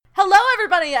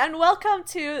everybody, and welcome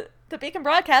to the Beacon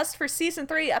Broadcast for Season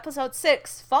 3, Episode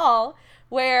 6, Fall,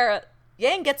 where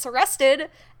Yang gets arrested,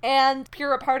 and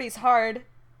Pyrrha parties hard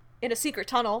in a secret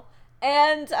tunnel.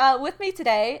 And with me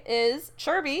today is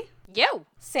Sherby. Yo!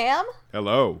 Sam.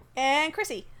 Hello. And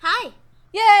Chrissy. Hi.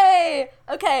 Yay!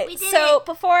 Okay, We did so it.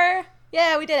 before...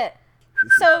 Yeah, we did it.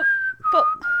 So...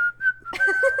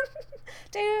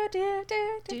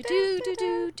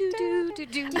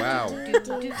 Wow.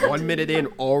 1 minute in,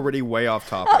 already way off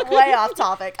topic. Way off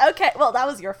topic. Okay, well, that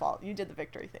was your fault. You did the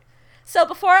victory thing. So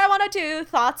before I want to do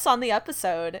thoughts on the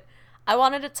episode, I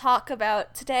wanted to talk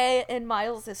about today in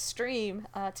Miles' stream,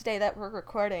 today that we're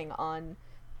recording on,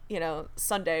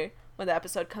 Sunday when the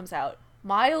episode comes out.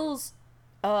 Miles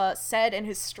said in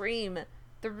his stream,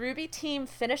 the RWBY team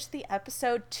finished the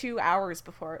episode 2 hours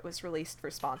before it was released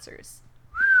for sponsors.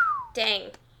 Dang.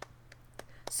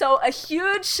 So a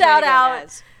huge shout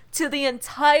out to the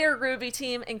entire RWBY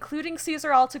team, including Caesar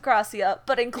Altagracia,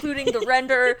 but including the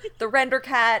render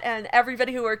cat, and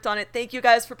everybody who worked on it. Thank you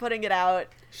guys for putting it out.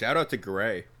 Shout out to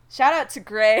Gray. Shout out to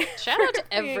Gray. Shout out to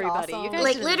everybody. Awesome. You guys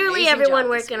Like, did an literally amazing everyone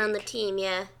job this working on the week. team,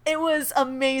 yeah. It was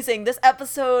amazing. This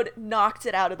episode knocked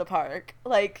it out of the park.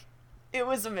 Like, it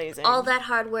was amazing. All that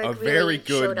hard work A really very good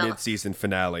showed off. mid-season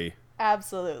finale.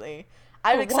 Absolutely.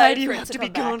 I'm Why excited do you for it have to to be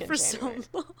come back gone in for January.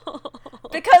 so long?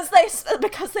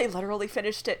 Because they literally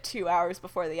finished it 2 hours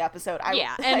before the episode.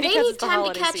 Yeah, and They because need it's the time to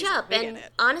holiday catch season, up, we get and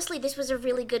it. honestly, this was a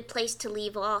really good place to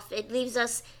leave off. It leaves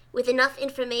us with enough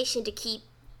information to keep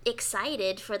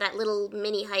excited for that little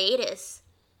mini hiatus.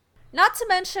 Not to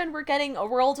mention, we're getting a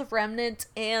World of Remnant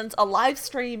and a live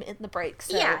stream in the break.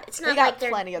 So yeah, it's we not got like they're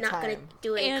plenty of not going time. to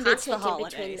do any And it's the content in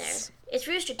between there. holidays. It's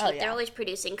Rooster Teeth. Oh, yeah. They're always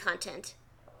producing content.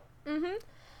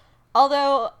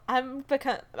 Although I'm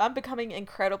becoming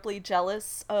incredibly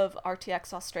jealous of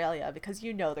RTX Australia because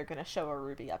they're going to show a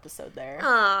RWBY episode there,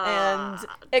 Aww. and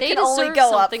it They can only deserve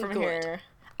go up something from good. here.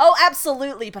 Oh,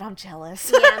 absolutely, but I'm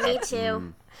jealous. Yeah, me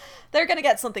too. They're gonna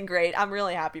get something great. I'm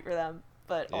really happy for them,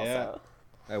 but also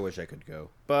I wish I could go.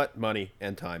 But money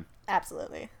and time.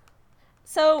 absolutely.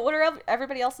 So, what are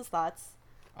everybody else's thoughts?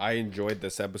 I enjoyed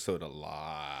this episode a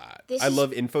lot. This I is-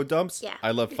 love info dumps. Yeah.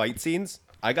 I love fight scenes.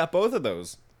 I got both of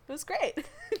those. It was great.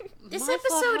 This My thought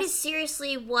episode has- is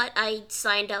seriously what I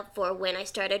signed up for when I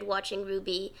started watching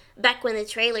RWBY, back when the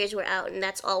trailers were out and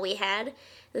that's all we had.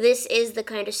 This is the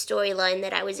kind of storyline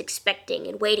that I was expecting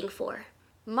and waiting for.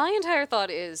 My entire thought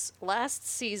is, last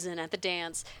season at the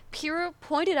dance, Pyrrha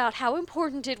pointed out how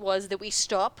important it was that we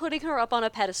stop putting her up on a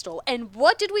pedestal. And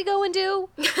what did we go and do?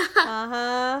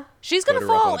 Uh-huh. She's gonna Put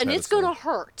her up fall, on a and it's pedestal. gonna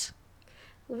hurt.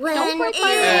 When Don't break it my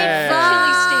leg,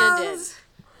 falls. Achilles tendon.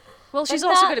 Well, she's But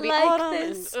also not gonna be like autumn.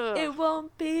 this. And, It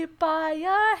won't be by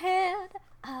your hand.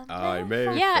 I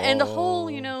may yeah, and the whole,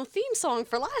 fall. theme song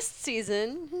for last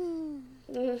season.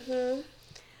 Mm-hmm.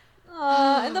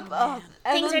 And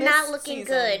Things then are not this looking season.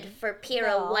 good for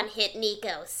Pyrrha No. one-hit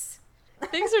Nikos.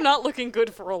 Things are not looking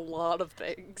good for a lot of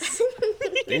things.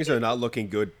 Things are not looking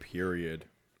good, period.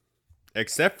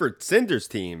 Except for Cinder's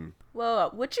team. Whoa,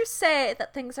 would you say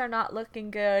that things are not looking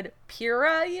good,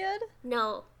 period?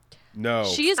 No. No.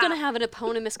 She is gonna have an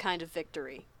eponymous kind of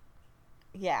victory.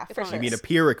 Yeah, for If sure. I mean a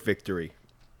Pyrrhic victory.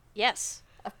 Yes.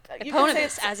 You can say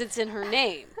Eponymous, as it's in her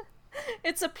name.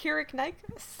 it's a Pyrrhic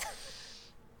Nikos.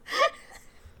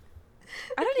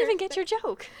 I don't even get your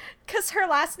joke. Because her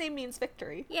last name means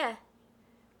victory. Yeah.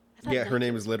 Yeah, her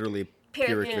name is literally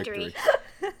Pyrrhic Pyrrhic victory.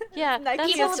 victory. Yeah, Nike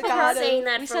that's People Yes, have to been God. saying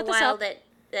that We for a set this while, up.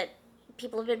 that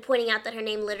people have been pointing out that her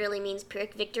name literally means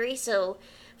Pyrrhic victory, so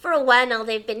for a while now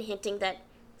they've been hinting that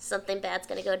something bad's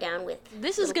gonna go down with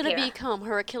This is little gonna Pyrrha. become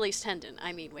her Achilles tendon.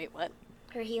 I mean, wait, what?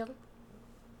 Her heel.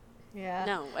 Yeah.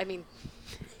 No, I mean,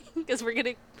 because we're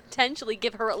gonna potentially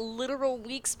give her a literal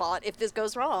weak spot if this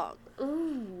goes wrong.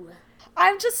 Ooh.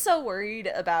 I'm just so worried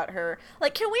about her.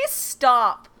 Like, can we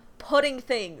stop putting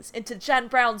things into Jen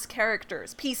Brown's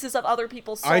characters, pieces of other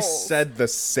people's souls? I said the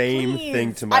same Please.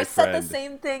 thing to my I friend. said the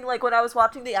same thing, like, when I was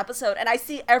watching the episode, and I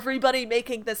see everybody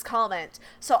making this comment,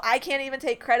 so I can't even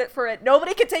take credit for it.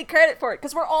 Nobody can take credit for it,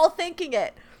 because we're all thinking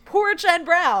it. Poor Jen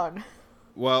Brown.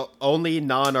 Well, only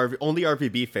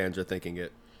RVB fans are thinking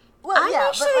it. Well, I'm yeah,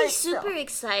 actually but, like, super still.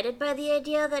 excited by the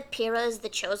idea that Pyrrha is the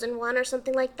chosen one or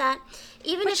something like that.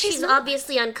 Even But if she's she's not.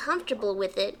 obviously uncomfortable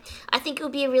with it, I think it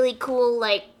would be a really cool,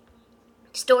 like,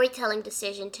 storytelling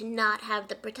decision to not have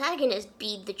the protagonist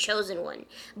be the chosen one,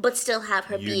 but still have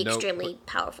her You be know- extremely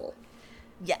powerful.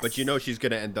 Yes. But you know she's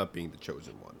gonna end up being the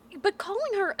chosen one. But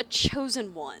calling her a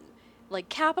chosen one, like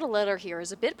capital letter here,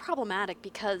 is a bit problematic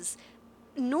because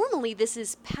normally this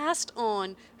is passed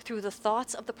on through the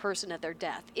thoughts of the person at their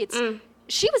death. It's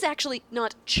she was actually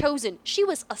not chosen. She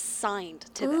was assigned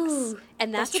to this. Ooh,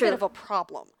 And that's that's a true. bit of a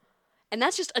problem. And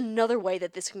that's just another way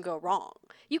that this can go wrong.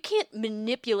 You can't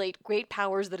manipulate great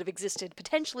powers that have existed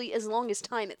potentially as long as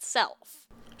time itself.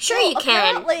 Sure you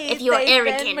can, Apparently, if you are they've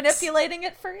arrogant. been manipulating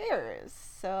it for years,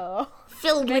 so...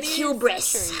 Filled with many hubris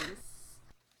centuries.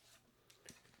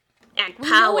 and We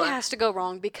know it power. has to go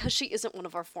wrong because she isn't one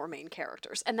of our 4 main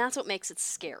characters, and that's what makes it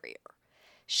scarier.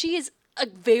 She is a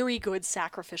very good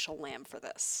sacrificial lamb for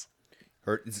this.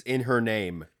 It's in her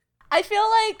name. I feel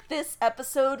like this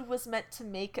episode was meant to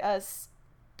make us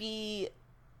be...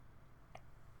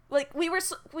 Like,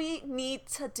 we need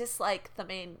to dislike the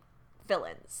main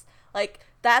villains. Like,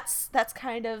 that's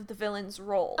kind of the villain's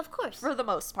role. Of course. For the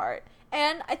most part.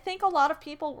 And I think a lot of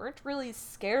people weren't really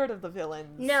scared of the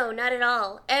villains. No, not at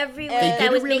all. Every week They I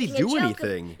didn't was really making do a joke.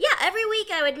 anything. Yeah, every week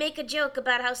I would make a joke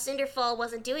about how Cinderfall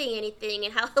wasn't doing anything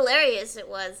and how hilarious it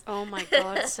was. Oh my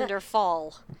god,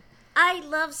 Cinderfall. I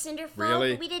love Cinderfall,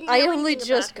 Really? but we didn't know I only anything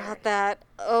just about her. got that.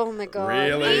 Oh my god.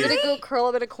 Really? I'm gonna go curl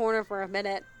up in a corner for a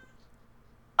minute.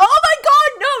 Oh my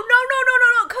god,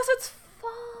 no, because it's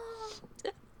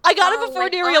fall. I got Oh, it before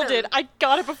like Neriel autumn. did. I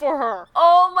got it before her.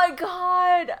 Oh my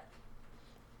god.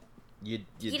 You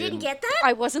You didn't get that?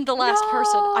 I wasn't the last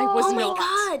person. I was Oh my not.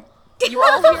 god. You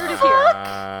all here to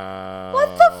hear.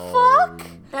 What the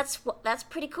fuck? That's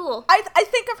pretty cool. I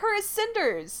think of her as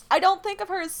Cinders. I don't think of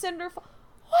her as Cinderfall.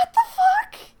 What the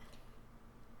fuck?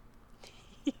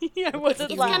 I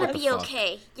wasn't It's last. gonna be fuck?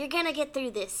 okay. You're gonna get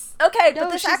through this. Okay, No,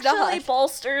 but this she's actually not.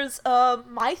 bolsters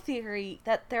my theory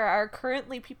that there are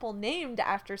currently people named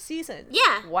after seasons.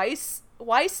 Yeah.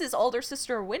 Weiss's older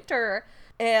sister Winter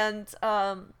and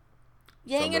Yang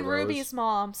Summer and Rose. Ruby's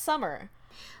mom Summer.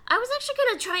 I was actually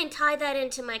gonna try and tie that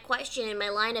into my question and my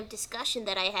line of discussion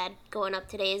that I had going up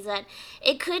today, is that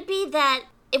it could be that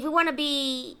if we want to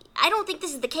be, I don't think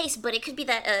this is the case, but it could be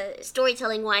that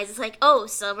storytelling wise, it's like, oh,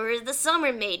 Summer is the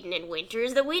Summer Maiden and Winter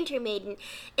is the Winter Maiden.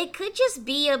 It could just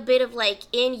be a bit of like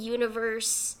in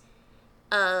universe,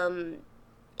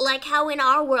 like how in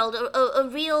our world, a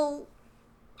real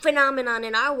phenomenon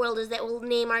in our world is that we'll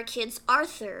name our kids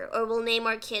Arthur or we'll name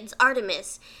our kids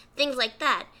Artemis, things like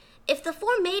that. If the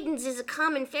 4 maidens is a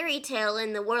common fairy tale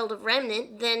in the world of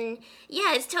Remnant, then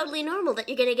yeah, it's totally normal that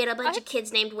you're gonna get a bunch of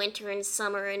kids named Winter and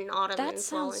Summer and Autumn That and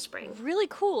Fall and sounds Spring. really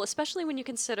cool, especially when you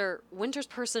consider Winter's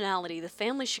personality, the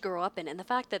family she grew up in, and the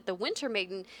fact that the Winter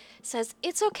Maiden says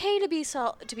it's okay to be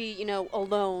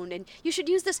alone, and you should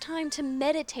use this time to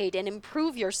meditate and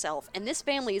improve yourself. And this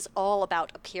family is all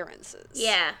about appearances.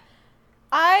 Yeah.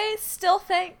 I still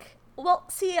think... Well,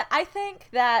 see, I think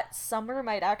that Summer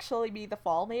might actually be the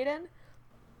Fall Maiden.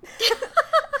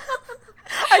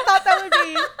 I thought that would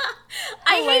be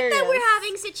I hate that we're hilarious.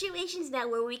 having situations now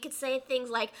where we could say things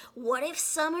like, what if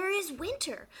Summer is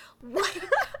Winter? What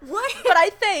But I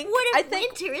think... what if I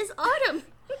think Winter is Autumn?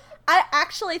 I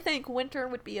actually think Winter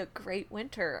would be a great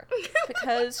Winter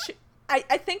because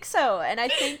I think so, and I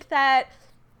think that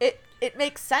it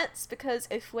makes sense because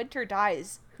if Winter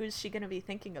dies, who's she gonna be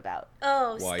thinking about?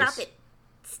 Oh, Weiss. stop it.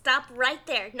 Stop right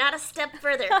there. Not a step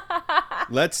further.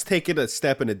 Let's take it a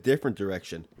step in a different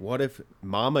direction. What if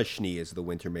Mama Schnee is the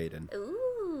Winter Maiden?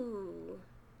 Ooh.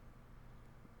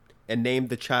 And name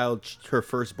the child her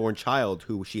firstborn child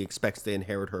who she expects to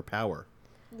inherit her power.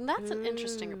 That's an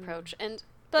interesting approach. And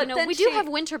But then we do she- have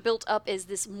Winter built up as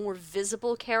this more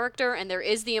visible character, and there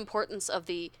is the importance of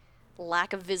the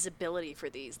lack of visibility for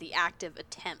these, the active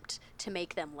attempt to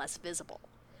make them less visible.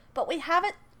 But we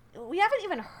haven't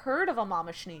even heard of a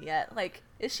Mama Schnee yet. Like,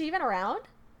 is she even around?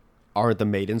 Are the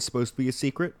maidens supposed to be a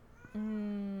secret?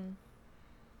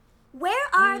 Where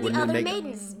are the Wouldn't it other make-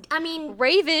 maidens? I mean,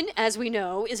 Raven, as we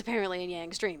know, is apparently in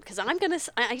Yang's dream. Because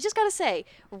I just gotta say,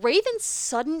 Raven's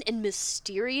sudden and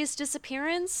mysterious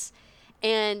disappearance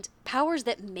and powers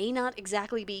that may not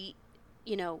exactly be,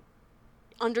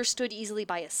 understood easily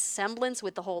by a semblance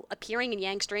with the whole appearing in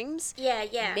Yang's dreams.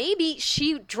 yeah. Maybe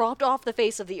she dropped off the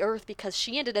face of the earth because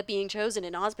she ended up being chosen,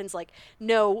 and Osmond's like,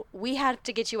 no, we had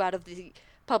to get you out of the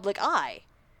public eye.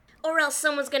 Or else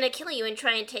someone's gonna kill you and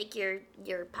try and take your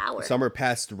power. Summer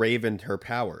passed Raven her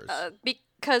powers.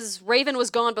 Because Raven was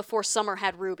gone before Summer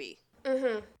had Ruby.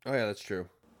 Oh yeah, that's true.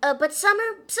 But Summer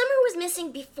was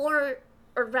missing before,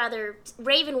 or rather,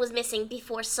 Raven was missing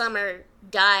before Summer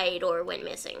died or went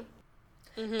missing.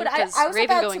 But I Because was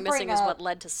Raven about going to missing bring is up what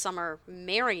led to Summer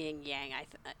marrying Yang.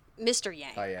 Mr.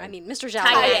 Yang. Tai Yang. I mean, Mr. Zhao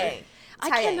Tai Yang. Yang. I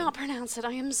Tai Yang. cannot pronounce it.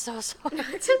 I am so sorry.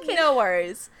 It's okay. No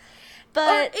worries. Or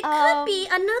But it could be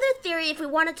another theory if we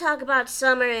want to talk about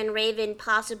Summer and Raven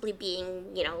possibly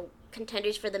being,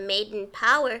 contenders for the maiden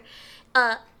power.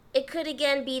 it could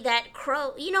again be that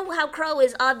Crow, you know how Crow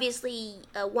is obviously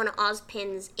one of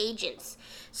Ozpin's agents.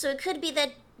 So it could be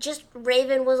that just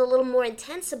Raven was a little more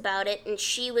intense about it, and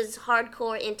she was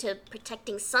hardcore into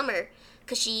protecting Summer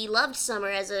because she loved Summer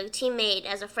as a teammate,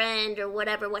 as a friend, or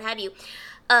whatever, what have you.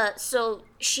 So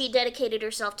she dedicated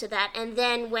herself to that, and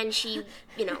then when she,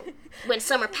 when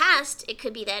Summer passed, it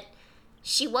could be that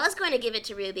she was going to give it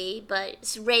to Ruby,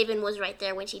 but Raven was right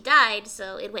there when she died,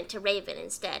 so it went to Raven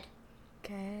instead.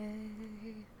 Okay.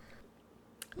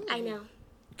 I know.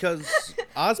 Because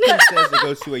Osmond says it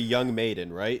goes to a young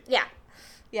maiden, right? Yeah.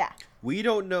 Yeah. We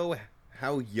don't know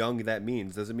how young that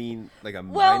means. Does it mean like a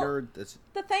minor?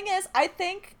 The thing is, I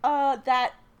think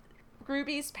that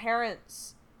Ruby's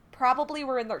parents probably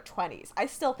were in their 20s. I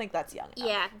still think that's young enough.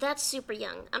 Yeah, that's super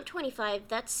young. I'm 25.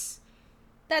 That's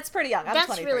pretty young. I'm That's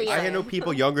 23. really young. I know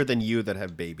people younger than you that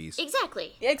have babies.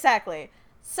 exactly. Exactly.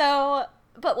 So,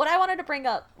 but what I wanted to bring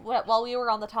up while we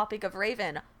were on the topic of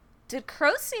Raven, did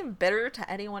Crow seem bitter to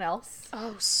anyone else?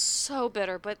 Oh, so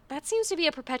bitter, but that seems to be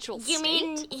a perpetual You state.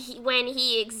 mean when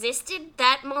he existed,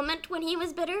 that moment when he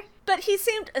was bitter? But he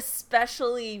seemed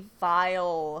especially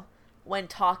vile when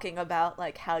talking about,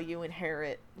 like, how you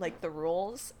inherit, like, the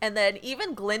rules. And then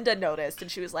even Glinda noticed, and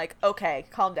she was like, okay,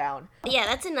 calm down. Yeah,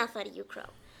 that's enough out of you, Crow.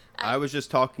 I was just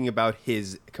talking about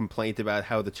his complaint about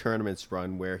how the tournaments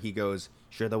run, where he goes,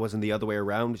 sure that wasn't the other way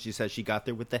around? She says she got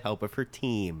there with the help of her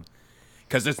team.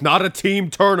 Because it's not a team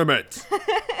tournament.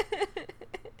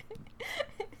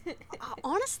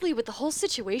 Honestly, with the whole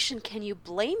situation, can you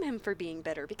blame him for being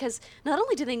bitter? Because not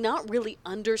only do they not really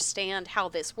understand how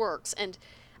this works, and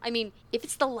I mean, if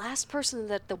it's the last person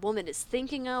that the woman is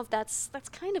thinking of, that's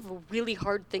kind of a really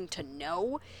hard thing to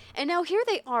know. And now here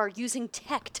they are using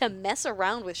tech to mess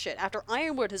around with shit after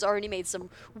Ironwood has already made some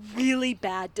really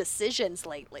bad decisions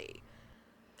lately.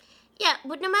 Yeah,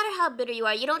 but no matter how bitter you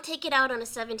are, you don't take it out on a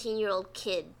 17-year-old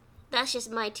kid. That's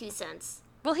just my 2 cents.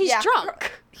 Well, he's Yeah,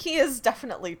 drunk. He is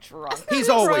definitely drunk. He's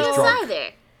always Excuse drunk. either.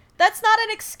 That's not an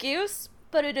excuse,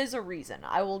 but it is a reason.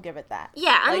 I will give it that.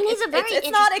 Yeah, I mean, Like, he's a very it's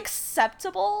not interesting-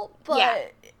 acceptable, but Yeah.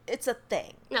 it's a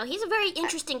thing. No, he's a very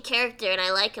interesting character, and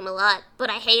I like him a lot. But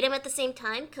I hate him at the same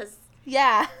time, because...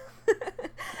 Yeah.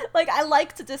 Like, I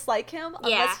like to dislike him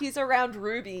Yeah. unless he's around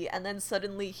Ruby, and then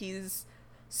suddenly he's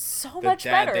so The much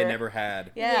dad better. they never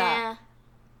had. Yeah.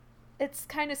 It's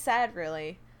kind of sad,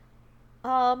 really.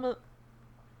 I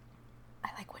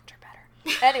like Winter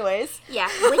better. Anyways. Yeah,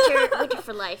 Winter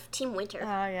for life. Team Winter. Oh,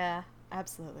 yeah.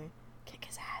 Absolutely. Kick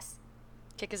his ass.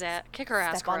 Kick her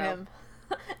ass, Step on Crow. him.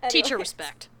 Teach her Anyways.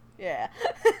 respect. Yeah.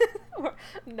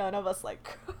 None of us like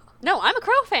Crow. No, I'm a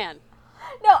Crow fan.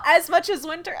 No, as much as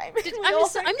Winter. I mean, we all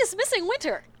I'm dismissing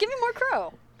Winter. Give me more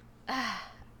Crow.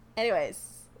 Anyways.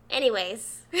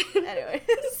 Anyways.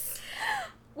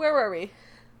 Where were we?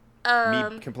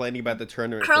 Me complaining about the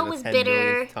tournament Crow for was the 10 bitter.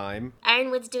 millionth time.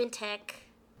 Ironwood's doing tech.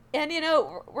 And,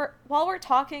 while we're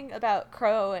talking about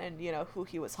Crow and, who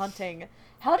he was hunting,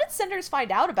 how did Cinders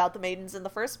find out about the maidens in the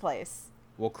first place?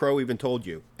 Well, Crow even told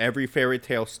you, every fairy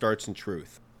tale starts in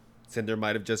truth. Cinder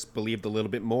might have just believed a little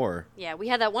bit more. Yeah, we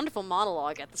had that wonderful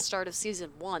monologue at the start of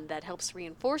season 1 that helps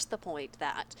reinforce the point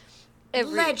that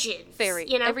every Legends,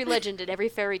 every legend and every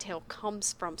fairy tale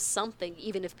comes from something,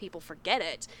 even if people forget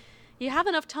it. You have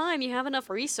enough time, you have enough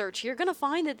research, you're going to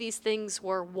find that these things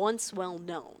were once well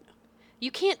known. You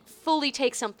can't fully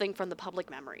take something from the public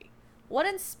memory. What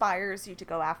inspires you to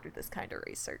go after this kind of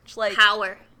research? Like,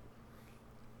 Power.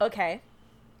 okay.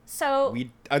 So,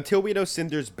 Until we know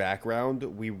Cinder's background,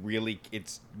 we really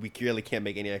can't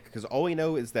make any, because all we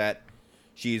know is that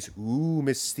she's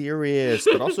mysterious,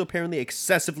 but also apparently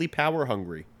excessively power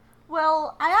hungry.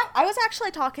 well, I was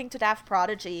actually talking to Daft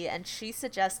Prodigy, and she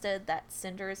suggested that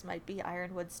Cinders might be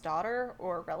Ironwood's daughter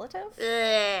or relative.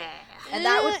 Ugh. And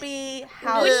that would be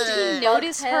how Wouldn't she he loved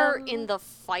notice her him. in the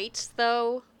fight,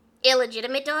 though?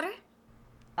 Illegitimate daughter?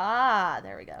 Ah,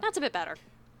 there we go. That's a bit better.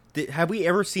 Have we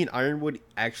ever seen Ironwood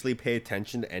actually pay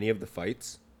attention to any of the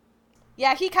fights?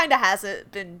 Yeah, he kind of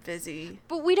hasn't been busy.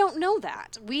 But we don't know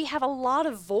that. We have a lot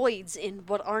of voids in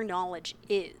what our knowledge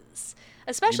is.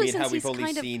 Especially you mean since how we've he's only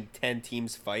kind of... seen 10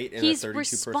 teams fight in He's a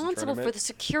 32-person responsible tournament? for the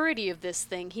security of this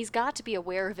thing. He's got to be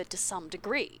aware of it to some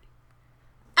degree.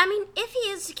 I mean, if he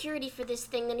is security for this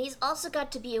thing, then he's also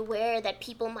got to be aware that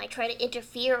people might try to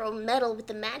interfere or meddle with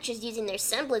the matches using their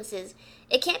semblances.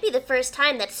 It can't be the first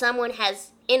time that someone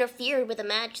has interfered with a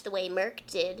match the way Merc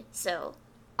did, so...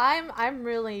 I'm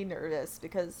really nervous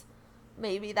because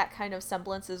maybe that kind of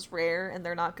semblance is rare and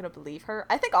they're not going to believe her.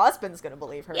 I think Ozpin's going to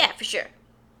believe her. Yeah, for sure.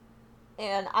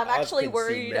 And I'm actually Ozpin's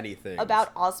seen many worried things.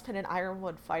 about Ozpin and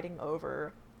Ironwood fighting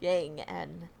over Yang,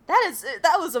 and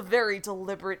that was a very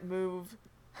deliberate move.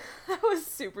 That was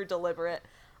super deliberate.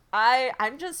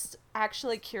 I'm just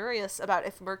actually curious about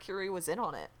if Mercury was in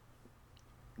on it.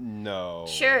 No.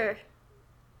 Sure.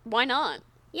 Why not?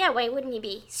 Yeah, why wouldn't he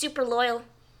be? Super loyal.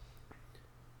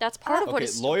 That's part of what Okay,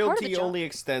 is part of the loyalty job. only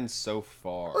extends so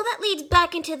far. Well, that leads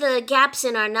back into the gaps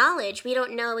in our knowledge. We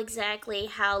don't know exactly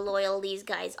how loyal these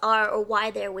guys are, or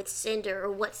why they're with Cinder,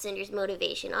 or what Cinder's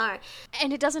motivation are.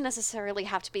 And it doesn't necessarily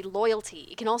have to be loyalty.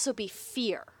 It can also be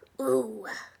fear. Ooh.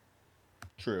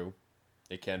 True.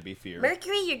 It can be fear.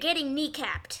 Mercury, you're getting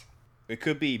kneecapped. It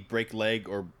could be break leg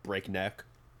or break neck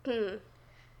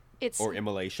It's or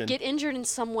immolation. get injured in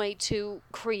some way to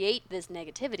create this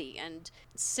negativity, and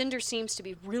Cinder seems to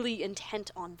be really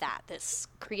intent on that, this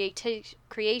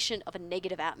creation of a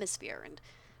negative atmosphere, and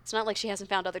it's not like she hasn't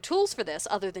found other tools for this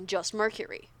other than just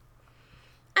Mercury.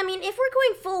 I mean, if we're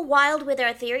going full wild with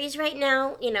our theories right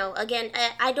now, again,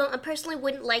 I personally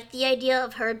wouldn't like the idea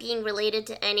of her being related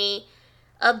to any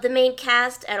of the main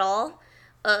cast at all.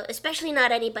 Especially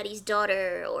not anybody's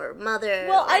daughter or mother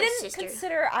Well, or I didn't sister.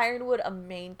 consider Ironwood a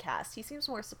main cast. He seems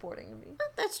more supporting to me.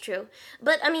 That's true.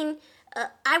 But, I mean,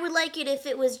 I would like it if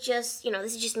it was just,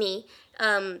 this is just me,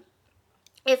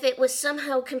 if it was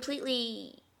somehow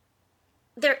completely,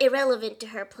 they're irrelevant to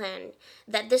her plan.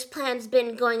 That this plan's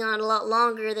been going on a lot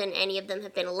longer than any of them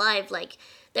have been alive. Like,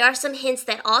 there are some hints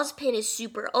that Ozpin is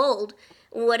super old.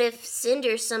 What if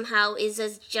Cinder somehow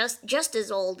is just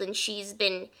as old and she's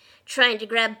been trying to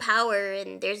grab power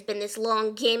and there's been this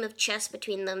long game of chess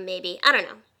between them, maybe? I don't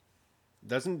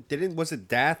know. Was it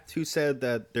Dath who said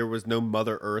that there was no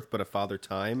Mother Earth but a Father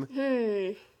Time?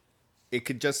 It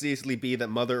could just easily be that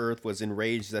Mother Earth was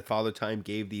enraged that Father Time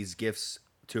gave these gifts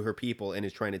to her people and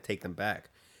is trying to take them back.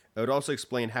 It would also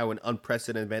explain how an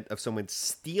unprecedented event of someone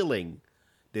stealing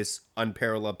this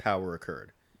unparalleled power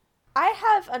occurred. I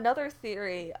have another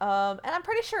theory, and I'm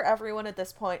pretty sure everyone at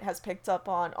this point has picked up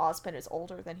on Ozpin is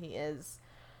older than he is.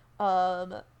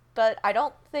 But I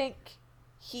don't think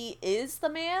he is the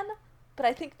man, but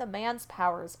I think the man's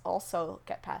powers also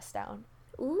get passed down.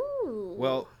 Ooh.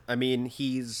 Well, I mean,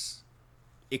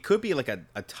 it could be like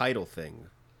a title thing.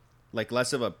 Like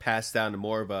less of a pass down and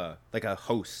more of a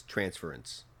host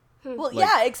transference. Well,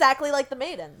 yeah, exactly like the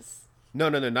maidens. No,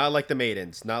 not like the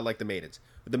maidens. Not like the maidens.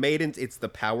 With the maidens, it's the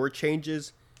power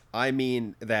changes. I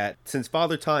mean that since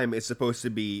Father Time is supposed to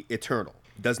be eternal,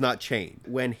 does not change.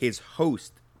 When his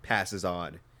host passes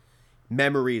on,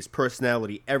 memories,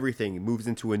 personality, everything moves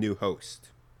into a new host,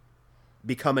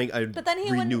 becoming a But then he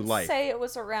renewed wouldn't life. say it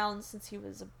was around since he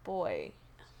was a boy.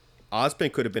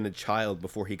 Ozpin could have been a child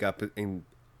before he got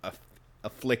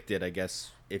afflicted, I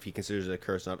guess, if he considers it a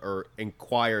curse, not, or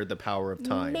acquired the power of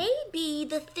time. Maybe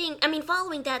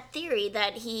following that theory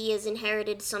that he has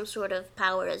inherited some sort of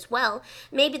power as well,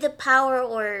 maybe the power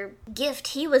or gift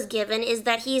he was given is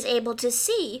that he's able to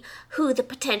see who the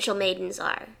potential maidens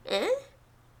are. Eh?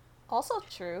 Also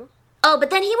true. Oh, but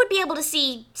then he would be able to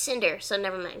see Cinder, so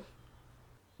never mind.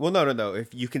 Well, no.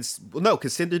 If you can, no,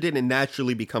 because Cinder didn't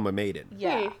naturally become a maiden.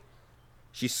 Yeah.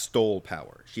 She stole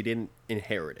power. She didn't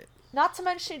inherit it. Not to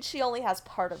mention she only has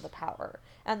part of the power.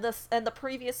 And the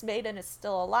previous maiden is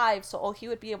still alive, so all he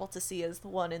would be able to see is the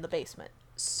one in the basement.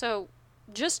 So,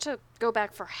 just to go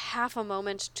back for half a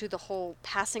moment to the whole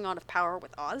passing on of power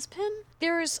with Ozpin,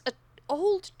 there's an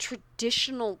old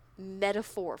traditional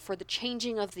metaphor for the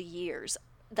changing of the years,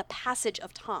 the passage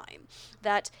of time,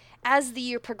 that as the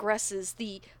year progresses,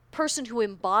 the person who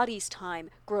embodies time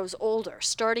grows older,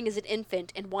 starting as an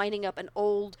infant and winding up an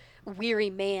old, weary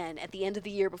man at the end of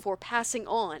the year before passing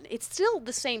on. It's still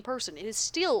the same person. It is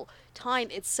still time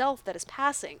itself that is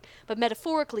passing, but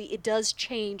metaphorically it does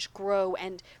change, grow,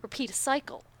 and repeat a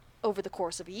cycle over the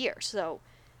course of a year. So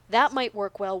that might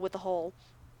work well with the whole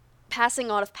passing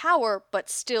on of power, but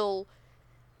still,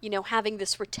 having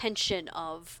this retention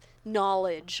of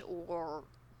knowledge or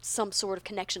some sort of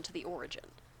connection to the origin.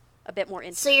 A bit more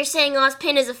intimate. So you're saying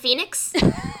Ozpin is a phoenix?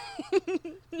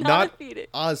 Not a phoenix.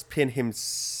 Ozpin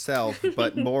himself,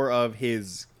 but more of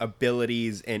his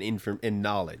abilities and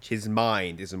knowledge. His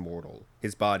mind is immortal.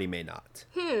 His body may not.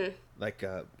 Like,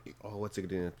 what's a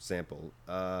good example?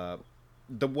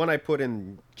 The one I put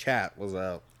in chat was,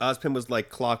 Ozpin was like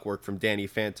clockwork from Danny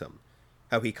Phantom.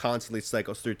 How he constantly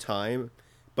cycles through time,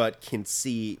 but can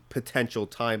see potential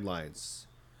timelines.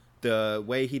 The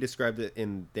way he described it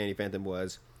in Danny Phantom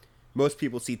was, most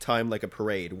people see time like a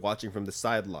parade, watching from the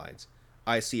sidelines.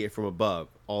 I see it from above,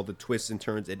 all the twists and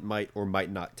turns it might or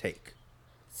might not take.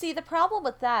 See, the problem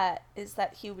with that is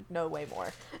that he would know way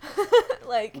more.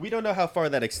 We don't know how far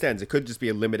that extends. It could just be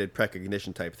a limited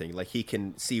precognition type thing. Like, he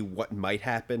can see what might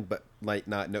happen, but might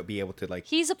not be able to,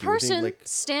 He's a do anything, person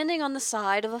standing on the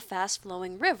side of a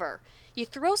fast-flowing river. You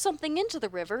throw something into the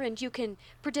river and you can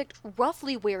predict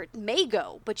roughly where it may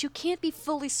go, but you can't be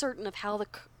fully certain of how the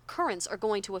currents are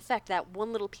going to affect that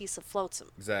one little piece of flotsam.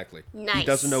 Exactly. Nice. He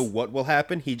doesn't know what will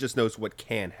happen. He just knows what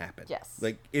can happen. Yes.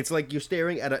 Like, it's like you're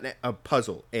staring at a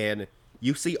puzzle, and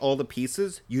you see all the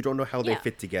pieces. You don't know how they Yeah.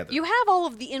 fit together. You have all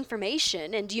of the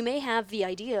information, and you may have the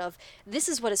idea of this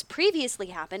is what has previously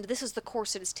happened, this is the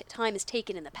course that time has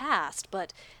taken in the past,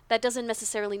 but that doesn't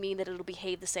necessarily mean that it'll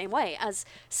behave the same way. As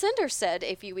Cinder said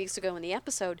a few weeks ago in the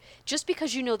episode, just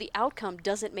because you know the outcome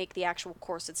doesn't make the actual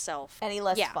course itself Any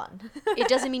less fun. it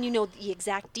doesn't mean you know the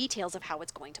exact details of how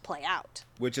it's going to play out.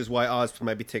 Which is why Oz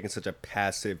might be taking such a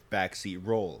passive backseat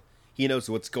role. He knows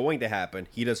what's going to happen.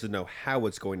 He doesn't know how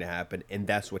it's going to happen, and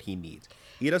that's what he needs.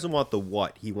 He doesn't want the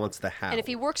what, he wants the how. And if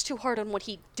he works too hard on what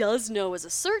he does know as a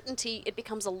certainty, it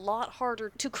becomes a lot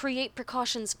harder to create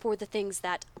precautions for the things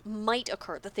that might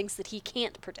occur, the things that he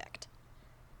can't predict.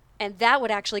 And that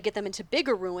would actually get them into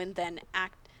bigger ruin than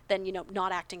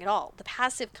not acting at all. The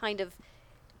passive kind of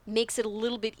makes it a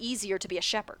little bit easier to be a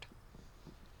shepherd.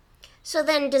 So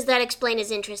then, does that explain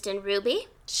his interest in Ruby?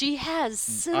 She has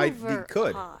silver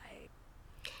could. eye.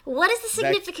 What is the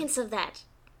significance of that?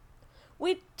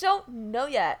 We don't know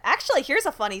yet. Actually, here's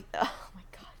a funny... Oh, my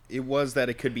God. It was that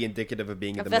it could be indicative of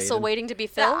being A the vessel maiden. waiting to be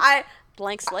filled?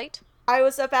 Blank slate? I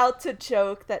was about to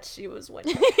joke that she was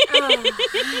winning.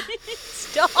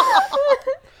 Stop!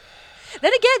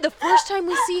 Then again, the first time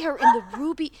we see her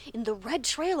in the red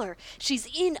trailer, she's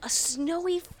in a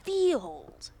snowy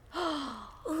field.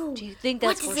 Ooh, Do you think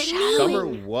that's what does it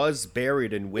foreshadowing? Summer was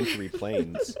buried in wintry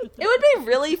plains. It would be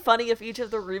really funny if each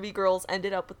of the Ruby girls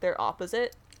ended up with their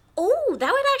opposite. Oh,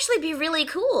 that would actually be really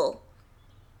cool.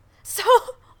 So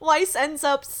Weiss ends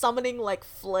up summoning like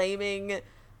flaming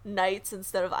knights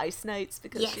instead of ice knights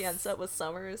because she Yes. ends up with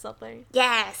Summer or something.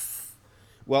 Yes.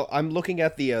 Well, I'm looking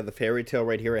at the fairy tale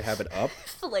right here. I have it up.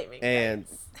 Flaming And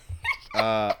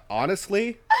knights.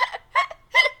 honestly,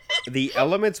 the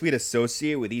elements we'd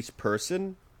associate with each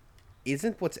person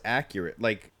isn't what's accurate.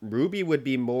 Like, Ruby would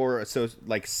be more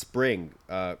like spring,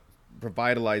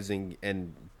 revitalizing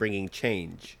and bringing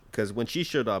change. Because when she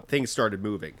showed up, things started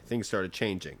moving. Things started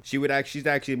changing. She's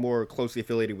actually more closely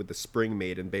affiliated with the Spring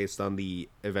Maiden based on the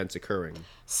events occurring.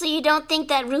 So you don't think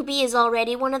that Ruby is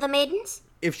already one of the maidens?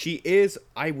 If she is,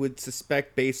 I would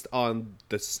suspect based on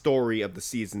the story of the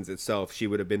seasons itself, she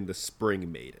would have been the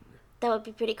Spring Maiden. That would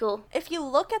be pretty cool. If you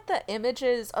look at the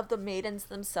images of the maidens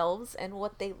themselves and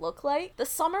what they look like, the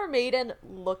Summer Maiden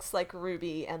looks like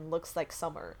Ruby and looks like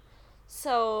Summer.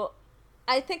 So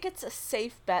I think it's a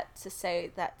safe bet to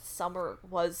say that Summer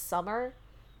was Summer,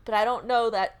 but I don't know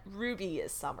that Ruby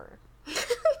is Summer.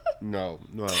 No.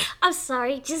 I'm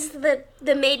sorry, just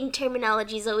the maiden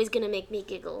terminology is always going to make me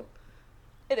giggle.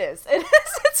 It is.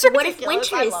 It's ridiculous. What if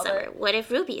winter I is love summer? it. What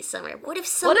if Ruby is summer? What if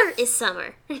summer is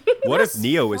summer? What if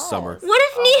Neo is Summer? What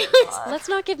if Neo is... Let's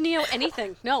not give Neo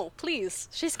anything. No, please.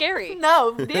 She's scary.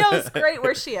 No, Neo's great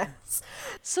where she is.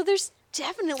 So there's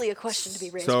definitely a question to be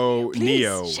raised. So, Please,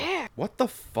 Neo, share. what the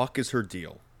fuck is her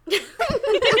deal? Well,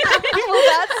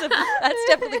 that's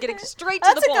definitely getting straight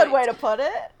to That's the a point. good way to put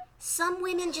it. Some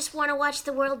women just want to watch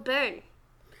the world burn.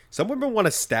 Some women want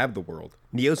to stab the world.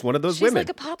 Neo's one of those She's women. like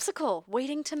a popsicle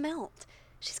waiting to melt.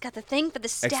 She's got the thing for the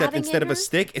stabbing. Except instead in of a her.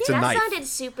 stick, it's a That knife. sounded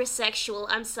super sexual.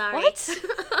 I'm sorry. What?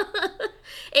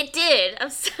 It did. I'm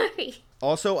sorry.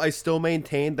 Also, I still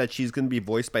maintain that she's going to be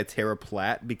voiced by Tara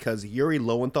Platt because Yuri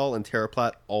Lowenthal and Tara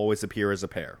Platt always appear as a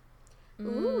pair.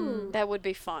 That would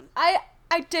be fun. I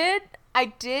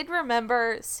did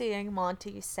remember seeing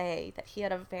Monty say that he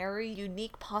had a very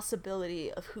unique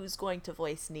possibility of who's going to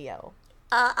voice Neo.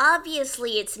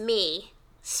 Obviously it's me.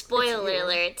 Spoiler It's you.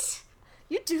 alert.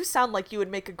 You do sound like you would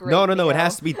make a great No, Neo. it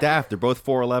has to be Daft. They're both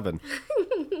 4'11".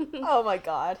 Oh my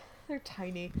god, they're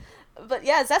tiny. But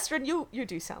yeah, Zestrin, you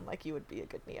do sound like you would be a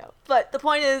good Neo. But the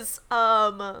point is,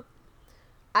 I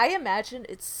imagine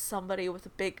it's somebody with a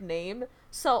big name,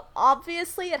 so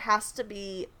obviously it has to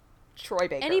be Troy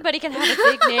Baker. Anybody can have a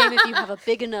big name if you have a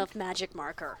big enough magic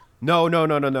marker. No.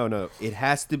 It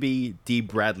has to be D.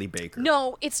 Bradley Baker.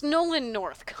 No, it's Nolan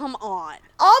North. Come on.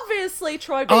 Obviously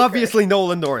Troy Baker. Obviously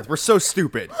Nolan North. We're so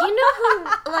stupid. You know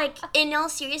who, like, in all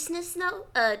seriousness, though,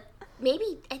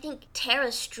 maybe I think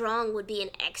Tara Strong would be an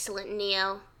excellent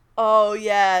Neo. Oh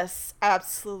yes,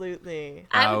 absolutely.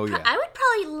 I Oh, would yeah. I would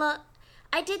probably love...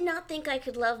 I did not think I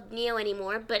could love Neo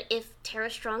anymore, but if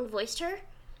Tara Strong voiced her...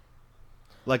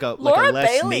 Like a Laura less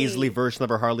Bailey. nasally version of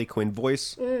her Harley Quinn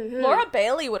voice. Laura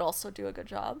Bailey would also do a good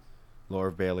job.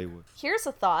 Laura Bailey would. Here's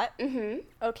a thought.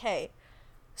 Okay,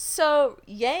 so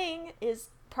Yang is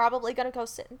probably gonna go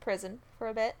sit in prison for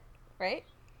a bit, right?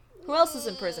 Who else is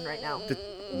in prison right now?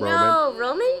 Roman. No,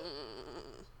 Roman?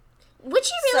 Would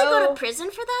she really go So- to prison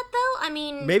for that, though? I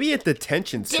mean, Maybe a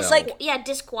detention cell.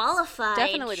 disqualified.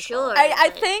 Definitely sure. I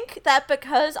but- think that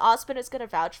because Osmond is going to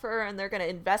vouch for her and they're going to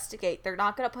investigate, they're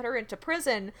not going to put her into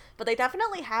prison, but they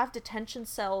definitely have detention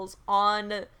cells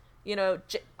on,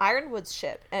 Ironwood's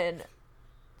ship. And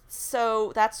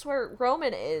so that's where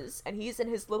Roman is, and he's in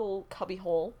his little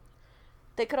cubbyhole.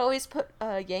 They could always put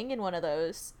Yang in one of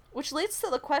those. Which leads to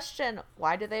the question,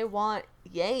 why do they want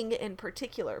Yang in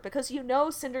particular? Because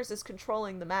Cinders is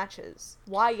controlling the matches.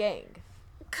 Why Yang?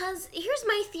 Because here's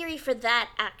my theory for that,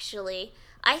 actually.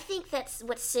 I think that's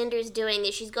what Cinder's doing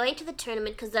is she's going to the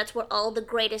tournament because that's where all the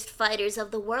greatest fighters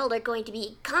of the world are going to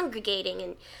be congregating,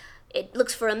 and it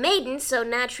looks for a maiden, so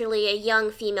naturally a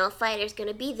young female fighter is going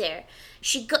to be there.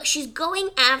 She's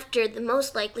going after the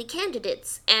most likely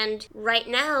candidates, and right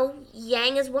now,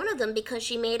 Yang is one of them because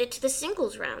she made it to the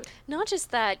singles round. Not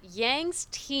just that, Yang's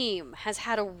team has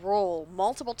had a role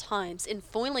multiple times in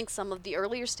foiling some of the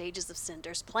earlier stages of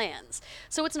Cinder's plans.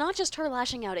 So it's not just her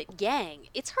lashing out at Yang,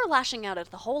 it's her lashing out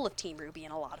at the whole of Team Ruby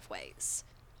in a lot of ways.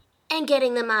 And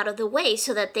getting them out of the way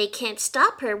so that they can't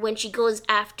stop her when she goes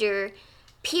after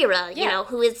Pyrrha,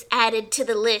 who is added to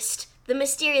the list, the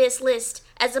mysterious list,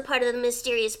 as a part of the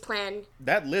mysterious plan.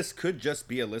 That list could just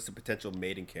be a list of potential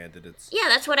mating candidates. Yeah,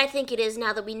 that's what I think it is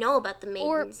now that we know about the maidens.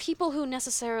 Or people who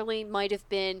necessarily might have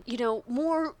been,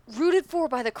 more rooted for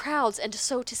by the crowds, and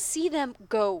so to see them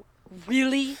go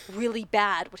really, really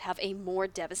bad would have a more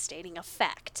devastating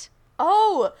effect.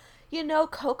 Oh,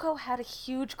 Coco had a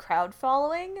huge crowd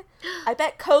following. I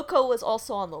bet Coco was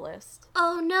also on the list.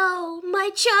 Oh no, my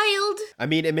child! I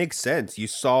mean, it makes sense. You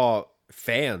saw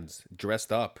fans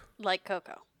dressed up. Like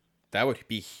Coco. That would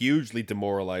be hugely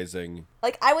demoralizing.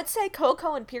 I would say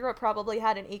Coco and Pyrrha probably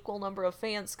had an equal number of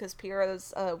fans because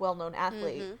Pyrrha's a well-known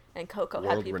athlete, and Coco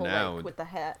had people World-renowned. with the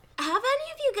hat. Have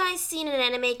any of you guys seen an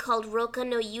anime called Roka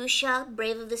no Yusha,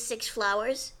 Brave of the Six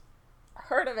Flowers?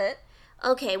 Heard of it?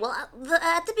 Okay, well,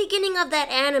 at the beginning of that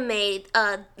anime,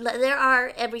 there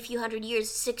are, every few hundred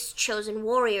years, 6 chosen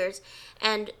warriors,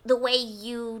 and the way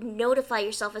you notify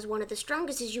yourself as one of the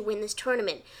strongest is you win this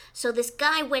tournament. So this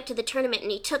guy went to the tournament,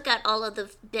 and he took out all of the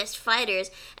best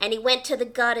fighters, and he went to the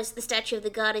goddess, the statue of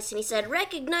the goddess, and he said,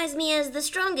 "Recognize me as the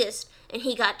strongest," and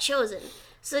he got chosen.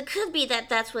 So it could be that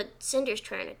that's what Cinder's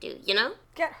trying to do,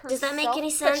 Get her. Does that make any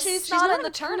But sense? she's She's not in the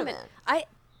tournament.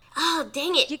 Oh,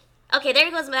 dang it. Okay,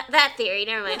 there goes that theory.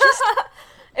 Never mind.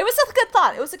 It was a good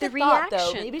thought. It was a good thought, though.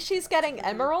 reaction. Maybe she's getting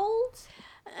emeralds?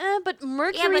 But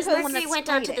Mercury Yeah, but is the one Mercury that's went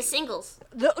on to the fighting. singles.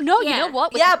 No, you Yeah. know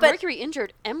what? With Yeah, but- Mercury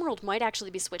injured, Emerald might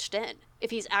actually be switched in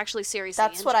if he's actually seriously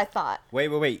That's injured. what I thought.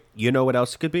 Wait. You know what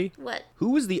else it could be? What?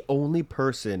 Who was the only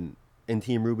person in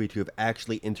Team Ruby to have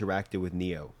actually interacted with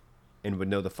Neo and would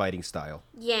know the fighting style?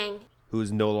 Yang.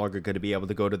 Who's no longer going to be able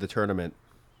to go to the tournament?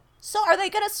 So are they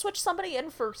going to switch somebody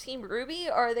in for Team Ruby,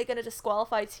 or are they going to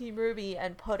disqualify Team Ruby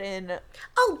and put in...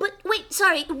 Oh, but wait,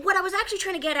 sorry. What I was actually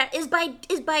trying to get at is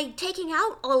by taking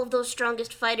out all of those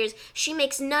strongest fighters, she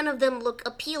makes none of them look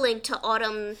appealing to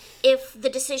Autumn. If the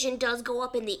decision does go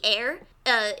up in the air,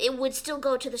 it would still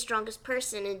go to the strongest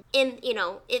person. And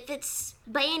if it's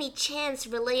by any chance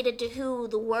related to who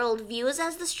the world views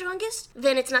as the strongest,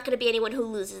 then it's not going to be anyone who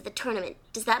loses the tournament.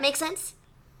 Does that make sense?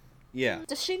 Yeah.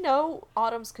 Does she know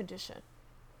Autumn's condition?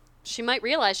 She might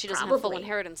realize she doesn't have full Probably.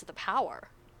 inheritance of the power.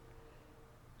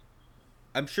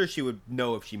 I'm sure she would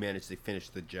know if she managed to finish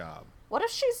the job. What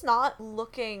if she's not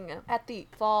looking at the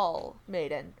fall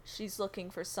maiden? She's looking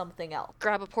for something else.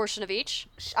 Grab a portion of each.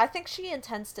 I think she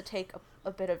intends to take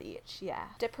a bit of each, yeah.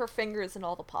 Dip her fingers in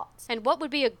all the pots. And what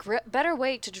would be a better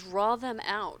way to draw them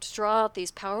out? Draw out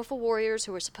these powerful warriors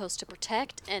who are supposed to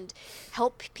protect and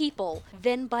help people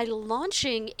than by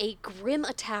launching a grim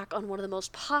attack on one of the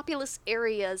most populous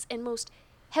areas and most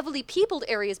heavily peopled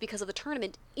areas because of the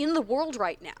tournament in the world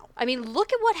right now. I mean,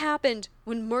 look at what happened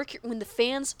when the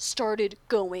fans started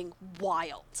going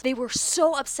wild. They were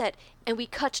so upset, and we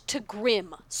cut to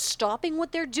Grimm stopping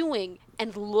what they're doing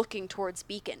and looking towards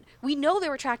Beacon. We know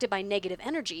they're attracted by negative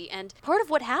energy, and part of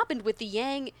what happened with the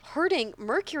Yang hurting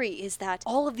Mercury is that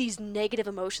all of these negative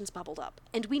emotions bubbled up.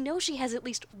 And we know she has at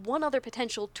least one other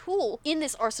potential tool in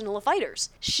this arsenal of fighters.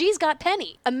 She's got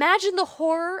Penny. Imagine the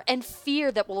horror and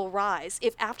fear that will arise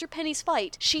if after Penny's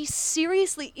fight, she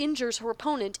seriously injures her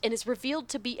opponent and is revealed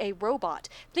to be a robot.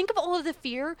 Think of all of the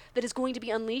fear that is going to be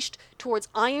unleashed towards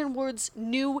Ironwood's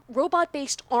new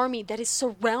robot-based army that is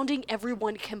surrounding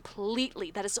everyone completely,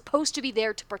 that is supposed to be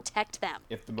there to protect them.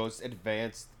 If the most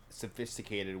advanced,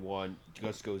 sophisticated one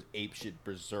just goes apeshit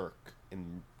berserk,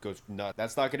 and goes nuts.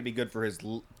 That's not going to be good for his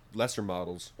lesser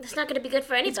models. It's not going to be good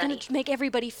for anybody. It's going to make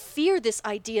everybody fear this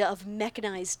idea of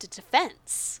mechanized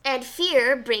defense. And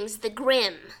fear brings the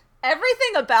grim.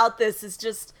 Everything about this is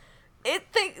just, it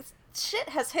thinks shit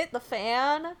has hit the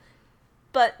fan,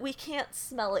 but we can't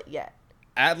smell it yet.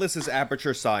 Atlas is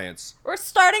aperture science. We're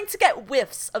starting to get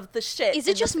whiffs of the shit. Is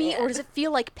it just me, or does it feel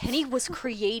like Penny was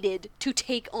created to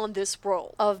take on this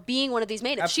role of being one of these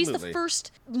maidens? Absolutely. She's the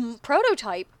first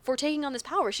prototype for taking on this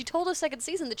power. She told us second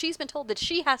season that she's been told that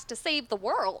she has to save the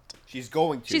world. She's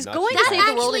going to. She's not going she to has save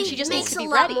the world, and she just needs makes to be a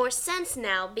lot ready. more sense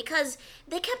now, because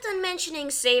they kept on mentioning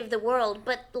save the world,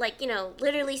 but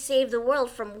literally save the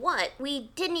world from what? We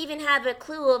didn't even have a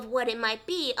clue of what it might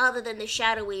be, other than the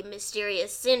shadowy,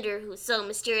 mysterious Cinder, who's so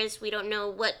mysterious we don't know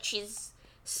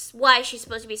why she's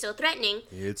supposed to be so threatening.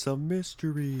 It's a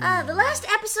mystery. The last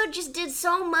episode just did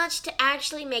so much to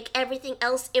actually make everything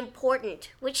else important,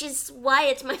 which is why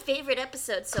it's my favorite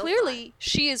episode so Clearly,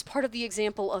 she is part of the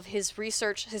example of his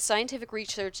research, his scientific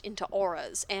research into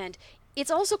auras, and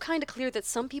it's also kind of clear that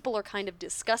some people are kind of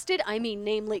disgusted,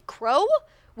 namely Crow,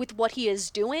 with what he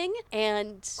is doing,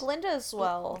 and Glinda as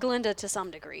well. Glinda to some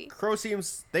degree. Crow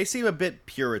they seem a bit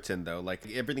Puritan, though.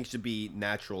 Like, everything should be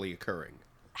naturally occurring.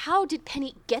 How did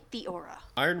Penny get the aura?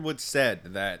 Ironwood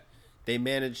said that they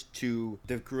managed to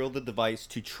grill the device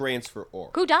to transfer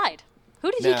aura. Who died?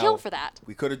 Who did he kill for that?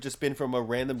 We could have just been from a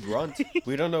random grunt.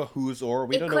 We don't know whose aura.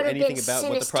 We It don't know could have anything been about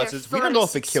what the sinister process is. We don't know if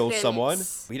it furnace kills someone.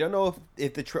 experiments. We don't know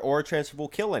if the aura transfer will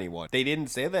kill anyone. They didn't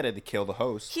say that it would kill the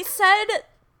host. He said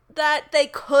that they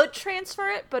could transfer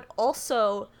it, but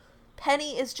also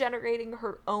Penny is generating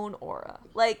her own aura.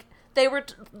 Like, they were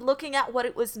looking at what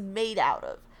it was made out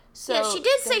of. So Yeah, she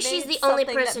did say they she's made the only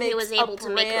something that person who was makes a able to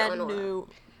make her own brand aura. new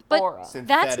But aura. that's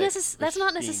Synthetic that's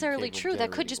not machine necessarily capable true. of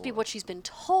That could just be generating what she's been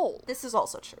told. This is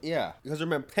also true. Yeah, because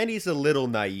remember, Penny's a little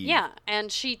naive. Yeah,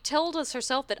 and she told us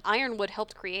herself that Ironwood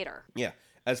helped create her. Yeah.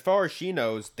 As far as she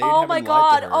knows, they Oh haven't my lied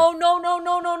god. to her. Oh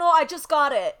no, I just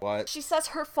got it. What? She says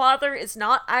her father is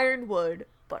not Ironwood,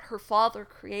 but her father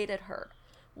created her.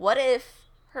 What if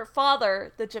her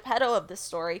father, the Geppetto of this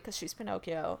story, because she's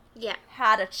Pinocchio, Yeah.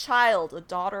 had a child, a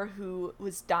daughter who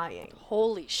was dying?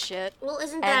 Holy shit. Well,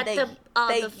 isn't And that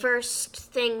they- the first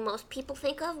thing most people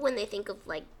think of when they think of,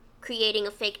 creating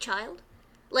a fake child?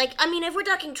 If we're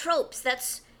talking tropes,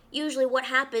 that's usually what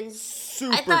happens.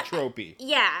 Super tropey.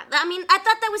 Yeah, I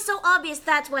thought that was so obvious,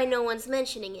 that's why no one's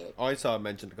mentioning it. Oh, I saw it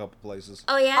mentioned a couple places.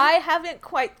 Oh, yeah? I haven't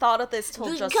quite thought of this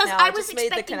till just Because now. I was just made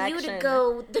the expecting you to connection.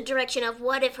 go the direction of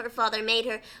what if her father made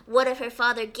her, what if her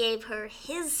father gave her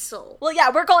his soul? Well, yeah,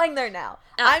 we're going there now.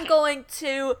 I'm Okay. going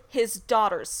to his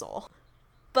daughter's soul.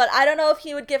 But I don't know if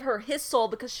he would give her his soul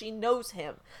because she knows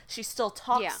him. She still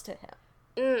talks Yeah. to him.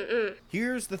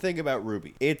 Here's the thing about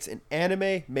Ruby. It's an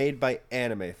anime made by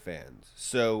anime fans.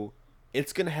 So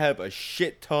it's going to have a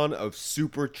shit ton of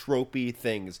super tropey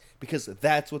things because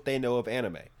that's what they know of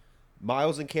anime.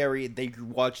 Miles and Carrie, they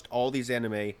watched all these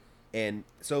anime, and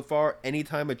so far,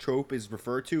 anytime a trope is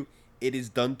referred to, it is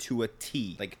done to a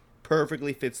T. Like,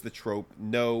 perfectly fits the trope,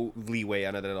 no leeway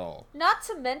on it at all. Not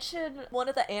to mention, one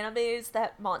of the animes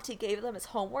that Monty gave them as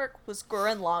homework was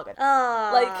Gurren Lagann.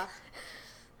 Uh,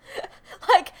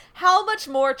 Like, how much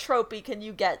more tropey can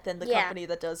you get than the Yeah. company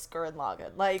that does Gurren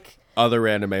Lagann? Like, Other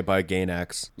anime by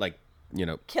Gainax, like,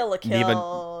 Kill a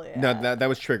Kill. yeah. No, that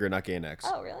was Trigger, not Gainax.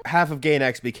 Oh, really? Half of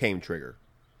Gainax became Trigger.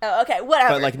 Oh, okay,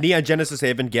 whatever. But like Neon Genesis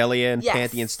Evangelion, Yes.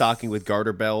 Pantheon Stocking with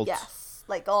Garter Belt, Yes,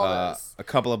 like all those. a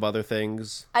couple of other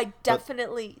things. I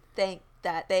definitely think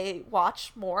that they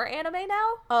watch more anime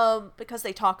now, because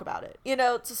they talk about it.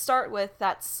 To start with,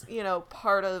 that's,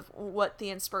 part of what the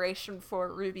inspiration for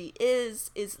Ruby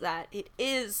is that it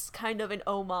is kind of an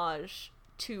homage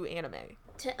to anime.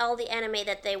 to all the anime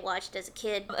that they watched as a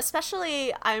kid.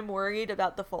 Especially, I'm worried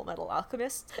about the Full Metal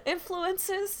Alchemist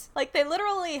influences. Like, they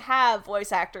literally have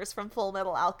voice actors from Full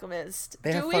Metal Alchemist.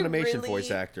 They have Do we Funimation really- voice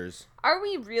actors. Are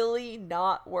we really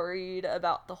not worried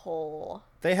about the whole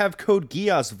They have Code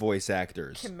Geass voice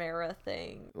actors. Chimera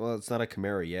thing? Well, it's not a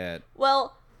Chimera yet.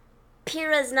 Well,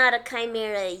 Pyrrha's not a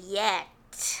chimera yet.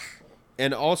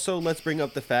 And also, let's bring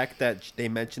up the fact that they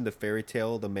mentioned the fairy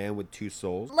tale, The Man with Two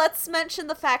Souls. let's mention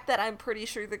the fact that I'm pretty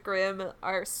sure the Grimm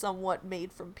are somewhat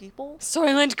made from people.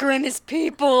 Soylent Green is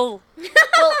people.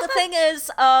 Well, the thing is,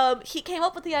 he came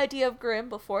up with the idea of Grimm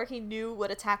before he knew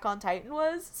what Attack on Titan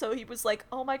was, so he was like,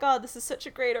 oh my god, this is such a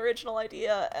great original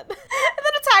idea, and then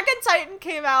Attack on Titan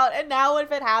came out, and now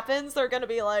if it happens, they're gonna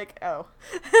be like, oh.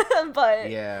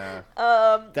 But, Yeah.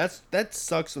 um, That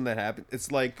sucks when that happens.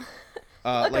 It's like,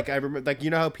 Like I remember, like you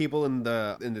know how people in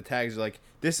the tags are like,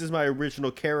 "This is my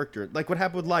original character." Like what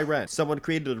happened with Lyren? Someone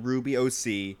created a Ruby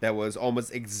OC that was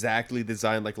almost exactly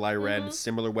designed like Lyren,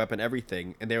 similar weapon,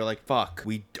 everything, and they were like, "Fuck,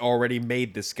 we already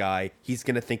made this guy. He's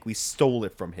gonna think we stole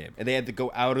it from him." And they had to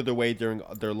go out of their way during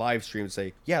their live stream and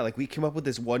say, "Yeah, like we came up with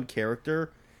this one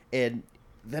character, and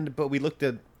then but we looked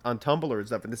at." On Tumblr and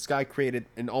stuff, and this guy created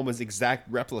an almost exact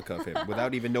replica of him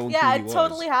without even knowing who he was. Yeah, it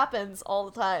totally happens all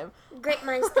the time. Great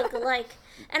minds think alike.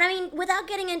 And I mean, without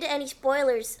getting into any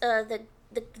spoilers, the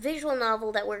visual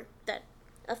novel that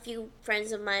a few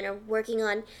friends of mine are working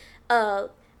on,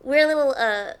 we're a little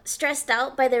stressed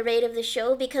out by the rate of the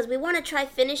show because we want to try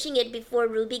finishing it before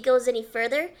Ruby goes any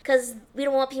further, because we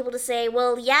don't want people to say,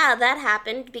 well, yeah, that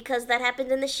happened because that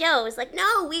happened in the show. It's like,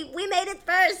 no, we made it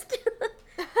first.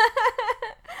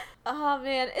 Oh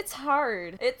man, it's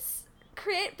hard.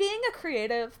 Being a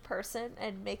creative person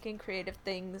and making creative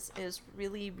things is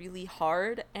really, really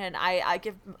hard, and I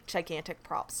give gigantic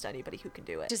props to anybody who can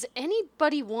do it. Does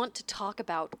anybody want to talk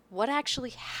about what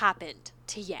actually happened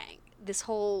to Yang? This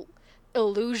whole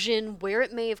illusion, where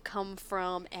it may have come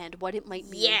from, and what it might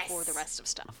mean for the rest of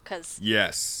stuff?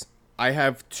 Yes. I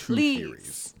have two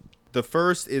theories. The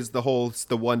first is the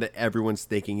one that everyone's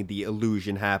thinking the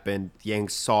illusion happened. Yang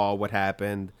saw what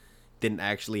happened. Didn't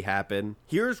actually happen.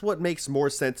 Here's what makes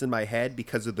more sense in my head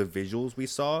because of the visuals we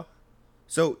saw.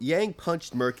 So Yang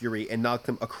punched Mercury and knocked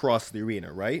him across the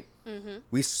arena, right? Mm-hmm.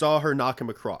 We saw her knock him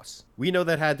across. We know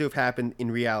that had to have happened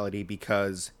in reality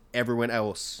because everyone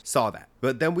else saw that.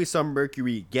 But then we saw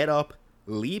Mercury get up,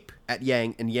 leap at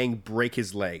Yang, and Yang break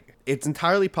his leg. It's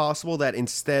entirely possible that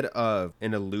instead of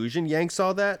an illusion Yang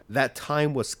saw that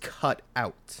time was cut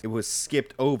out. It was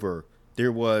skipped over.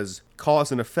 There was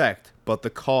cause and effect, but the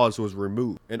cause was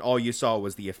removed, and all you saw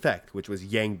was the effect, which was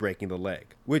Yang breaking the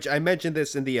leg. Which I mentioned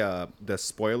this in the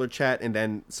spoiler chat, and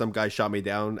then some guy shot me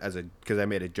down because I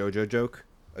made a JoJo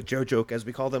joke, as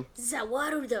we call them.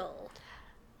 Zawarudo.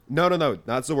 No,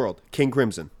 not the world. King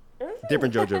Crimson,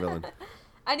 different JoJo villain.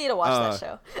 I need to watch that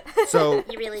show. So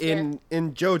You really in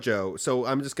JoJo, so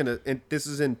I'm just gonna. And this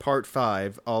is in part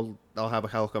 5. I'll have a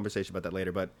whole conversation about that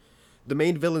later, but. The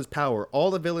main villain's power, all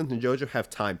the villains in JoJo have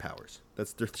time powers.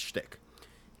 That's their shtick.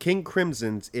 King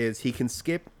Crimson's is he can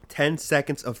skip 10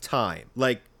 seconds of time.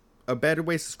 Like, a better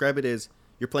way to describe it is,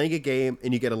 you're playing a game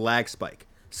and you get a lag spike.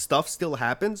 Stuff still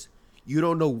happens, you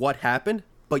don't know what happened,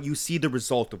 but you see the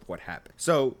result of what happened.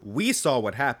 So, we saw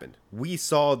what happened. We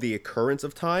saw the occurrence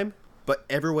of time, but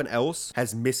everyone else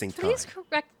has missing time. Please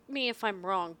correct me if I'm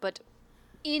wrong, but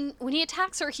when he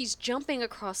attacks her, he's jumping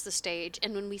across the stage,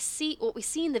 and what we see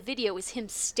in the video is him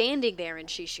standing there, and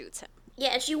she shoots him.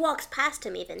 Yeah, and she walks past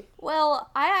him even. Well,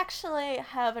 I actually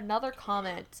have another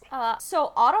comment.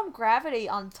 So Autumn Gravity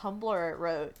on Tumblr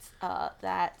wrote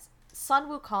that Sun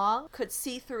Wukong could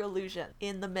see through illusion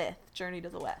in the myth Journey to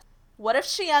the West. What if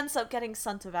she ends up getting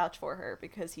Sun to vouch for her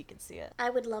because he can see it? I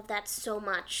would love that so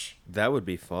much. That would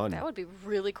be fun. That would be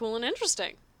really cool and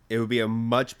interesting. It would be a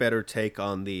much better take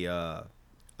on the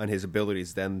on his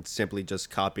abilities than simply just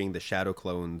copying the shadow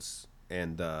clones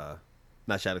and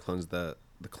not shadow clones, the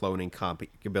cloning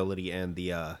ability and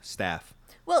the staff.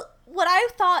 Well, what I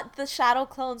thought the shadow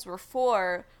clones were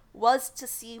for was to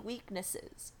see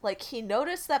weaknesses. Like, he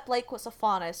noticed that Blake was a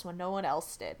faunus when no one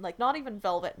else did. Like, not even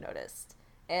Velvet noticed.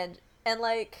 And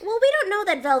like... Well, we don't know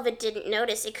that Velvet didn't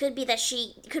notice. It could be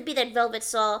that Velvet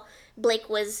saw Blake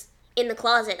was in the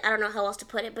closet. I don't know how else to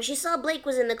put it, but she saw Blake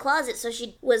was in the closet, so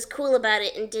she was cool about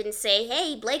it and didn't say,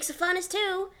 hey, Blake's a funnest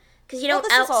too. Because you don't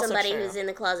out somebody who's in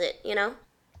the closet, you know?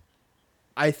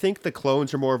 I think the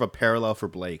clones are more of a parallel for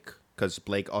Blake, because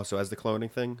Blake also has the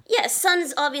cloning thing. Yeah,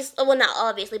 Sun's well, not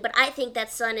obviously, but I think that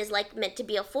Sun is, like, meant to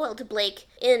be a foil to Blake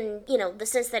in, you know, the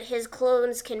sense that his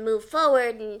clones can move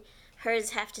forward and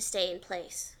hers have to stay in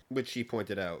place. Which she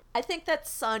pointed out. I think that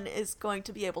Sun is going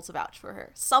to be able to vouch for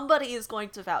her. Somebody is going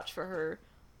to vouch for her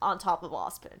on top of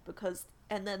Ozpin,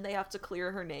 and then they have to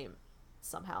clear her name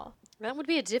somehow. That would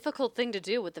be a difficult thing to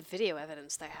do with the video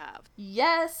evidence they have.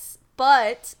 Yes,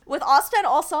 but with Ozpin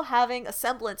also having a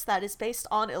semblance that is based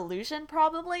on illusion,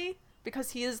 probably,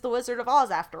 because he is the Wizard of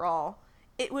Oz after all,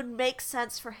 it would make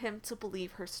sense for him to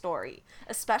believe her story,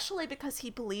 especially because he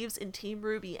believes in Team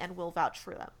Ruby and will vouch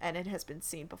for them, and it has been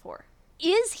seen before.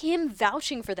 Is him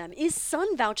vouching for them, is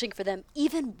Sun vouching for them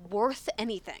even worth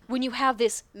anything? When you have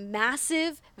this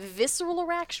massive, visceral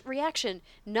reaction,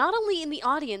 not only in the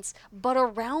audience, but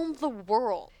around the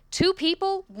world. 2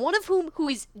 people, one of who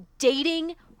is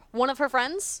dating one of her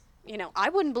friends? You know, I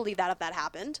wouldn't believe that if that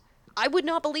happened. I would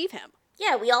not believe him.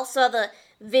 Yeah, we all saw the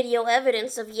video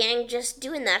evidence of Yang just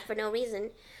doing that for no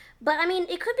reason. But, I mean,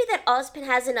 it could be that Ozpin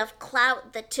has enough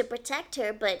clout to protect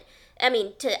her, but, I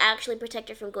mean, to actually protect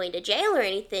her from going to jail or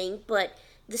anything, but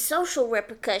the social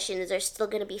repercussions are still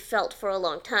going to be felt for a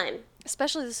long time.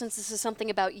 Especially since this is something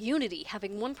about unity.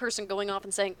 Having one person going off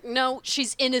and saying, no,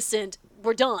 she's innocent,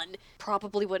 we're done,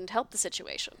 probably wouldn't help the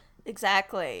situation.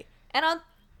 Exactly.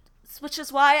 Which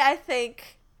is why I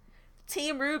think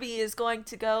Team Ruby is going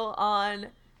to go on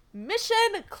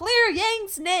Mission Clear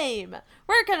Yang's name.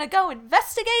 We're gonna go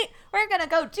investigate, we're gonna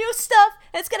go do stuff,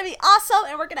 and it's gonna be awesome,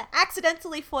 and we're gonna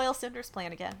accidentally foil Cinder's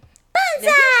plan again.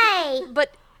 Banzai!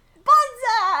 But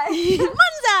Bonsai!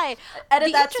 Bonsai! Edit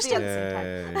The that to be at interesting- the same time.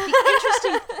 Yay. The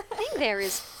interesting thing there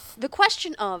is the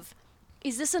question of,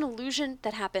 is this an illusion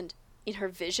that happened in her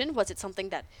vision? Was it something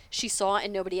that she saw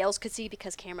and nobody else could see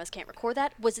because cameras can't record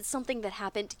that? Was it something that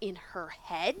happened in her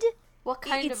head? What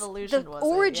kind It's of illusion the was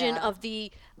origin it? Yeah. of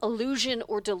the illusion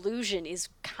or delusion is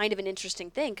kind of an interesting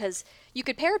thing, because you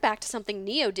could pair it back to something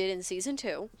Neo did in season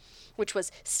 2, which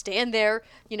was stand there,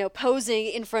 posing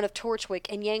in front of Torchwick,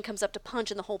 and Yang comes up to punch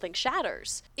and the whole thing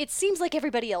shatters. It seems like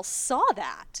everybody else saw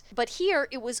that, but here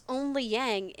it was only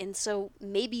Yang, and so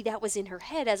maybe that was in her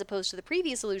head as opposed to the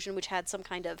previous illusion, which had some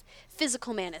kind of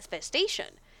physical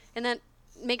manifestation. And that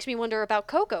makes me wonder about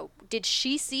Coco. Did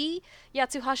she see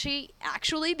Yatsuhashi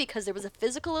actually because there was a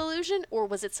physical illusion, or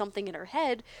was it something in her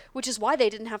head, which is why they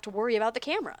didn't have to worry about the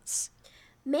cameras?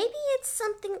 Maybe it's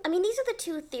something. I mean, these are the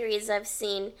two theories I've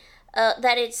seen.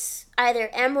 That it's either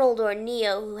Emerald or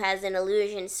Neo who has an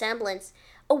illusion semblance.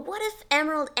 Or what if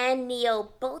Emerald and Neo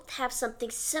both have something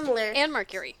similar? And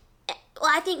Mercury. Well,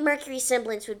 I think Mercury's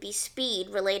semblance would be speed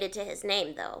related to his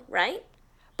name, though, right?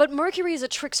 But Mercury is a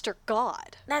trickster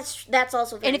god. That's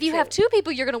also very And if you true. have two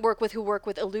people you're going to work with who work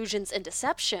with illusions and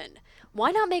deception,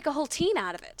 why not make a whole team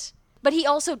out of it? But he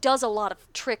also does a lot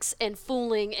of tricks and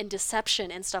fooling and deception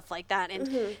and stuff like that,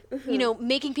 and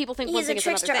making people think one He's a thing is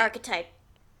another trickster thing. archetype.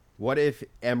 What if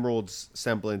Emerald's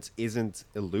semblance isn't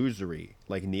illusory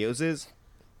like Neo's is,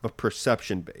 but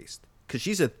perception based? Because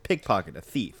she's a pickpocket, a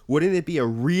thief. Wouldn't it be a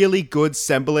really good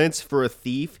semblance for a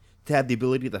thief to have the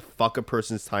ability to fuck a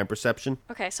person's time perception?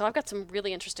 Okay, so I've got some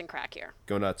really interesting crack here.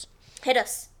 Go nuts. Hit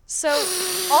us. So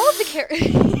all of the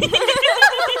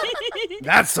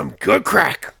That's some good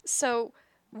crack! So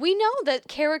we know that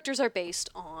characters are based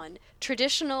on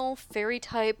traditional fairy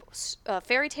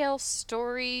tale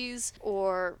stories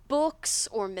or books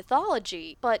or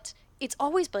mythology, but it's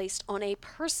always based on a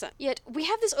person. Yet we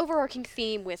have this overarching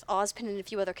theme with Ozpin and a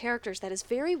few other characters that is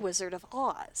very Wizard of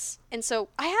Oz. And so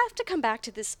I have to come back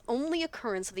to this only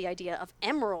occurrence of the idea of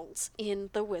emeralds in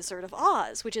the Wizard of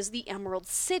Oz, which is the Emerald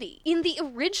City. In the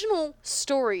original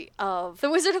story of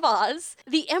the Wizard of Oz,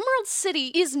 the Emerald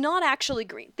City is not actually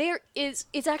green.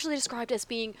 It's actually described as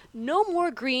being no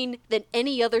more green than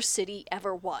any other city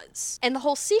ever was. And the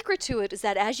whole secret to it is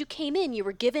that as you came in, you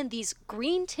were given these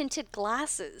green tinted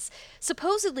glasses,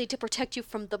 supposedly to protect you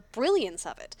from the brilliance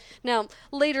of it. Now,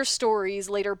 later stories,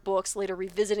 later books, later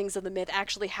revisitings of the myth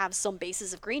actually have some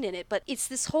basis of green in it, but it's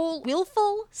this whole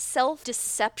willful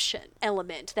self-deception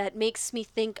element that makes me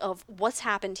think of what's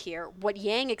happened here, what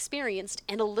Yang experienced,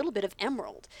 and a little bit of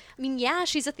Emerald. I mean, yeah,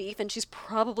 she's a thief, and she's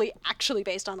probably actually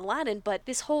based on Aladdin, but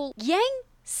this whole Yang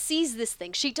sees this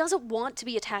thing. She doesn't want to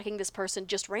be attacking this person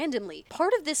just randomly.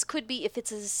 Part of this could be if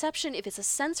it's a deception, if it's a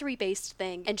sensory-based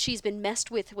thing, and she's been messed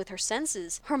with her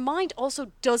senses, her mind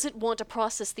also doesn't want to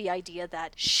process the idea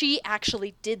that she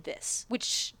actually did this,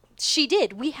 which she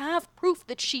did. We have proof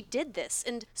that she did this.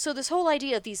 And so this whole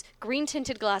idea of these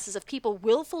green-tinted glasses of people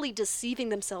willfully deceiving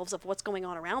themselves of what's going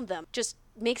on around them just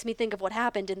makes me think of what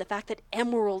happened in the fact that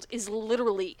Emerald is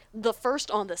literally the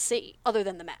first on the sea, other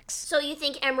than the mechs. So you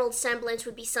think Emerald's semblance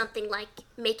would be something like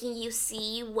making you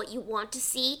see what you want to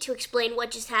see to explain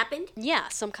what just happened? Yeah,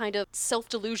 some kind of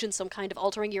self-delusion, some kind of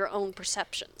altering your own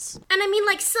perceptions. And I mean,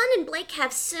 like, Sun and Blake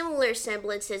have similar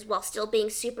semblances while still being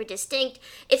super distinct.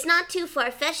 It's not too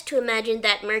far-fetched to imagine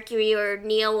that Mercury or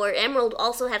Neo or Emerald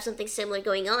also have something similar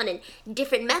going on and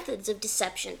different methods of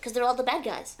deception, because they're all the bad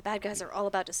guys. The bad guys are all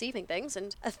about deceiving things,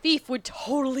 and a thief would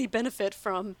totally benefit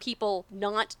from people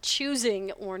not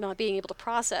choosing or not being able to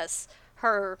process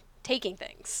her taking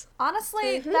things.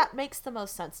 Honestly, that makes the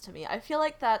most sense to me. I feel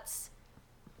like that's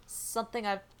something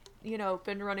I've,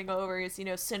 been running over is,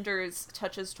 Cinders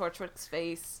touches Torchwick's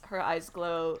face, her eyes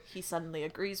glow, he suddenly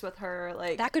agrees with her,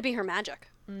 like... That could be her magic.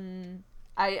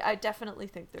 I definitely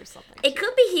think there's something. It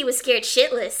could be he was scared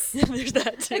shitless. There's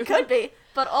that too. It could be.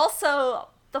 But also,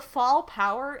 the fall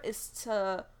power is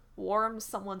to warm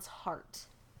someone's heart.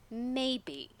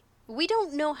 Maybe. we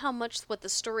don't know how much what the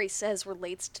story says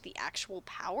relates to the actual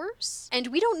powers. And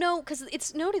we don't know, because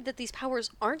it's noted that these powers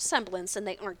aren't semblance and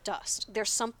they aren't dust. They're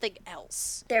something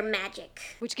else. They're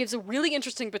magic. Which gives a really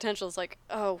interesting potential. It's like,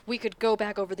 oh, we could go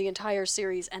back over the entire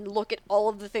series and look at all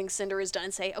of the things Cinder has done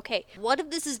and say, okay, what if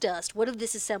this is dust, what if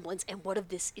this is semblance, and what if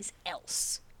this is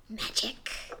else? Magic.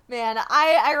 Man,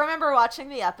 I remember watching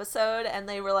the episode and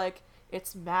they were like,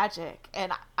 it's magic.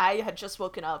 And I had just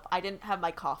woken up. I didn't have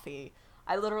my coffee.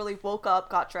 I literally woke up,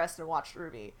 got dressed, and watched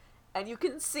RWBY. And you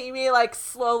can see me, like,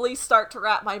 slowly start to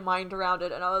wrap my mind around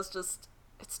it. And I was just,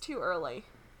 it's too early.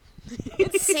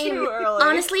 It's Same. too early.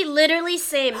 Honestly, literally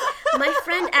same. My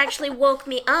friend actually woke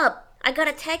me up. I got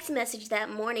a text message that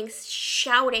morning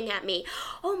shouting at me,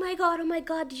 oh my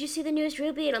god, did you see the newest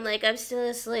RWBY? And I'm like, I'm still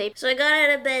asleep. So I got out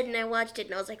of bed and I watched it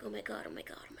and I was like, oh my god.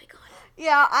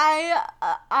 Yeah, I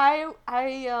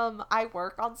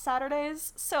work on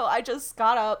Saturdays, so I just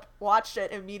got up, watched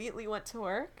it, immediately went to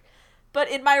work. But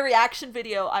in my reaction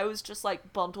video, I was just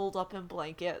like bundled up in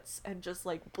blankets and just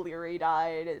like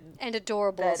bleary-eyed and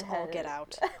adorable as all bedheaded. get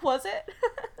out. Was it?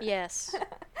 Yes.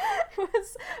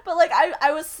 But like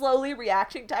I was slowly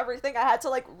reacting to everything. I had to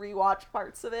like rewatch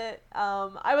parts of it.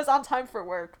 I was on time for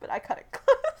work, but I cut it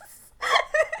close.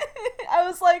 I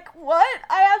was like, what?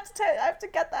 I have to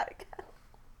get that again.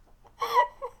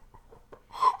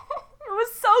 It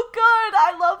was so good.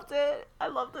 I loved it. I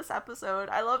love this episode.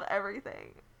 I love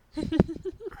everything.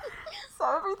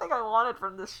 So everything I wanted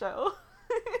from this show.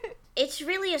 It's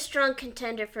really a strong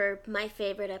contender for my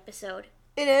favorite episode.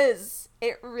 It is.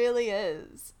 It really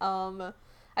is.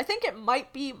 I think it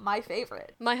might be my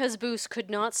favorite. My husband could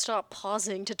not stop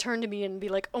pausing to turn to me and be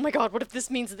like, oh my god, what if this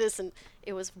means this? And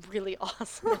it was really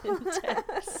awesome and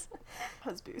intense.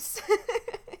 Husband.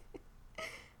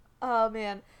 Oh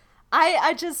man.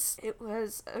 It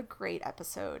was a great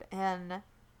episode, and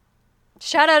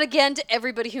shout out again to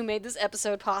everybody who made this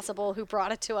episode possible, who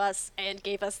brought it to us and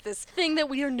gave us this thing that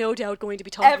we are no doubt going to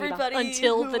be talking about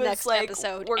until the next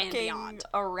episode and beyond.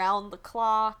 Around the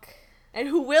clock, and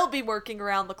who will be working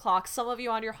around the clock. Some of you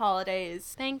on your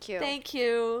holidays. Thank you. Thank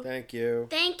you. Thank you.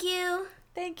 Thank you.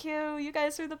 Thank you. You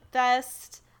guys are the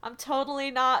best. I'm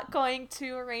totally not going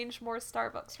to arrange more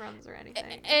Starbucks runs or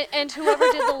anything. And whoever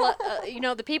did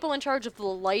the people in charge of the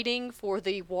lighting for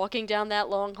the walking down that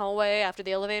long hallway after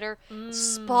the elevator,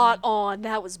 spot on.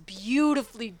 That was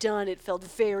beautifully done. It felt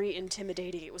very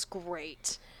intimidating. It was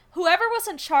great. Whoever was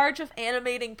in charge of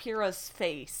animating Pyrrha's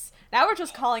face. Now we're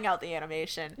just calling out the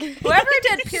animation. Whoever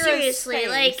did Pyrrha's Seriously,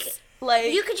 face.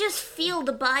 you could just feel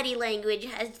the body language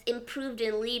has improved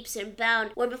in leaps and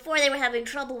bounds, where before they were having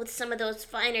trouble with some of those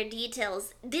finer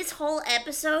details. This whole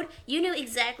episode, you knew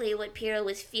exactly what Pyrrha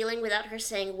was feeling without her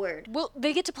saying a word. Well,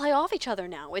 they get to play off each other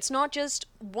now. It's not just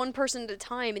one person at a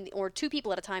time or two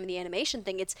people at a time in the animation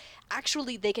thing. It's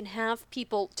actually they can have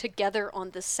people together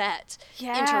on the set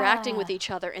interacting with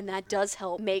each other, and that does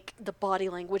help make the body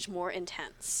language more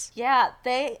intense. Yeah,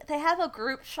 they have a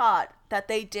group shot that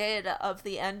they did of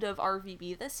the end of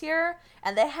RVB this year,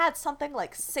 and they had something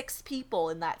like 6 people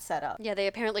in that setup. Yeah, they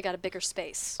apparently got a bigger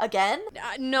space. Again?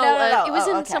 No, it was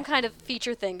in okay. some kind of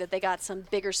feature thing that they got some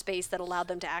bigger space that allowed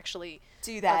them to actually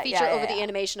do that. Feature over the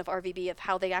animation of RVB of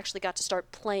how they actually got to start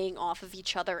playing off of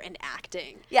each other and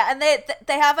acting. Yeah, and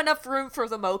they have enough room for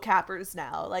the mocappers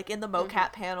now. Like in the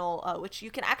mocap panel, which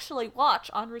you can actually watch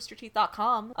on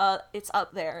roosterteeth.com. It's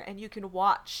up there, and you can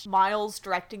watch Miles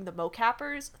directing the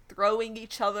mocappers, throwing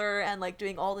each other and like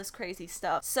doing all this crazy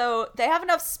stuff. So they have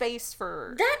enough space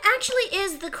for that. Actually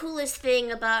is the coolest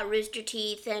thing about Rooster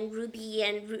Teeth and RWBY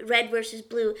and Red vs.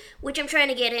 Blue, which I'm trying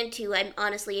to get into. I'm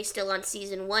honestly still on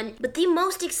season 1, but the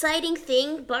most exciting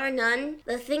thing, bar none,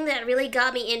 the thing that really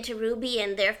got me into RWBY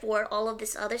and therefore all of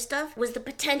this other stuff, was the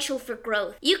potential for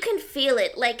growth. You can feel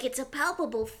it, like it's a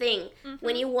palpable thing.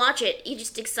 When you watch it, you're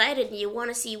just excited and you want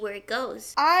to see where it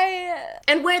goes.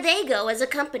 And where they go as a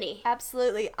company.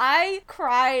 Absolutely. I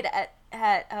cried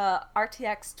at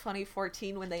RTX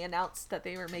 2014 when they announced that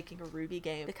they were making a RWBY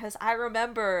game, because I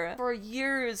remember for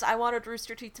years I wanted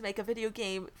Rooster Teeth to make a video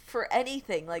game for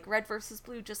anything, like Red vs.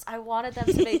 Blue. I wanted them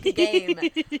to make a game.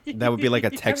 That would be like a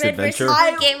text Red adventure. vs.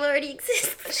 Blue game already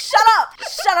exists. Shut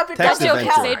up! It Text doesn't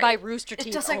adventure. count. Made by Rooster Teeth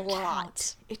It doesn't a lot.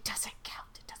 count. It doesn't count.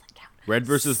 Red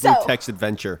vs. Blue text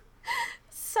adventure.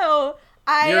 So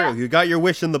You got your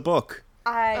wish in the book.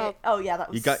 yeah, that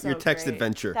was You got so your text great.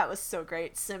 adventure. That was so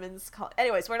great. Simmons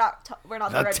Anyways, we're not the Red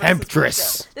The vs. Blue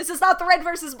Temptress. show. This is not the Red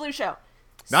vs. Blue show.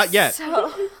 Not yet.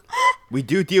 So We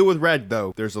do deal with red,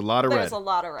 though. There's a lot of red. there's a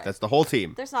lot of red. That's the whole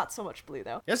team. There's not so much blue,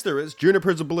 though. Yes, there is.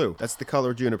 Juniper's a blue. That's the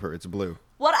color of juniper. It's blue.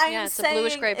 What I Yeah, am it's a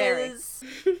bluish saying gray berry. is,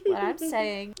 what I'm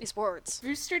saying, These words.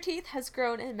 Rooster Teeth has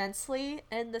grown immensely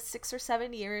in the 6 or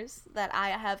 7 years that I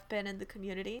have been in the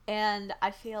community, and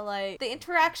I feel like the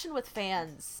interaction with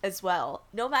fans as well,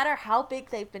 no matter how big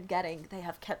they've been getting, they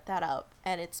have kept that up,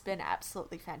 and it's been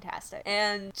absolutely fantastic.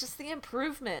 And just the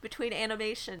improvement between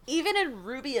animation, even in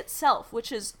Ruby itself,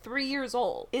 which is 3 years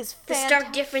old, is The fantastic.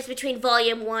 stark difference between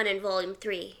Volume 1 and Volume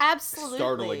 3. Absolutely.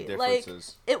 Startling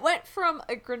differences. Like, it went from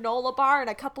a granola bar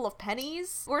and a couple of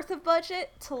pennies worth of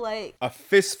budget to like, A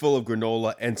fistful of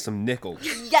granola and some nickels.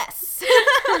 yes.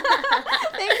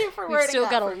 Thank you for We've wording still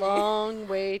that got for a me. long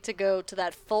way to go to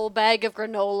that full bag of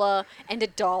granola and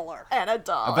 $1. And a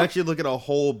doll. Eventually, look at a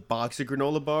whole box of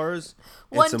granola bars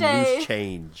and One some day. loose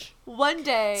change. One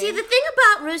day. See, the thing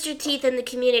about Rooster Teeth and the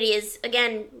community is,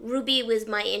 again, Ruby was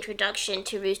my introduction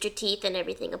to Rooster Teeth and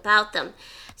everything about them.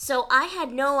 So I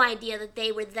had no idea that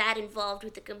they were that involved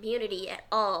with the community at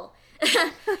all.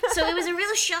 So it was a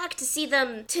real shock to see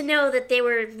them, to know that they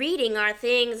were reading our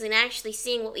things and actually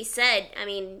seeing what we said. I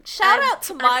mean, Shout out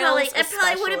to Miles I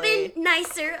probably would have been especially.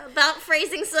 nicer about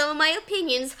phrasing some of my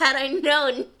opinions had I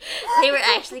known they were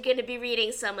actually going to be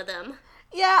reading some of them.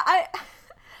 Yeah,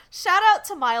 shout out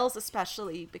to Miles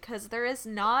especially, because there is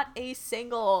not a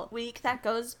single week that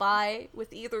goes by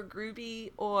with either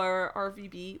Groovy or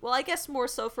RVB. Well, I guess more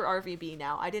so for RVB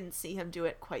now. I didn't see him do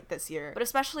it quite this year. But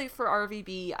especially for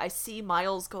RVB, I see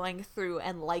Miles going through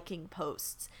and liking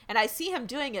posts. And I see him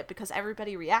doing it because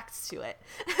everybody reacts to it.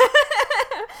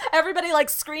 Everybody like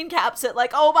screen caps it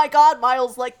like, oh my god,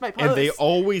 Miles liked my post. And they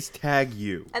always tag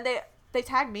you. And they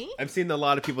tag me? I've seen a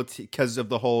lot of people because of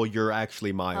the whole "you're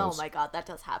actually Miles." Oh my god, that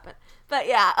does happen. But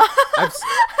yeah.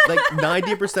 Like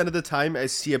 90% of the time, I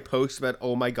see a post about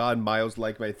 "oh my god, Miles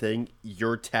liked my thing."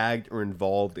 You're tagged or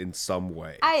involved in some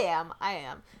way. I am.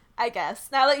 I guess.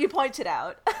 Now that you pointed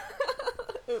out.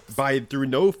 Oops. Through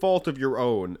no fault of your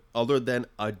own, other than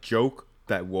a joke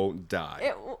that won't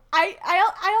die.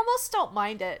 I almost don't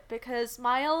mind it because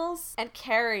Miles and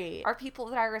Carrie are people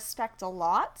that I respect a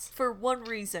lot for one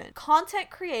reason. Content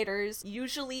creators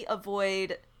usually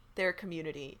avoid their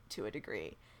community to a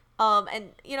degree. And,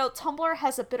 you know, Tumblr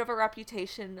has a bit of a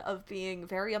reputation of being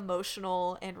very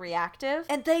emotional and reactive,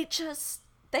 and they just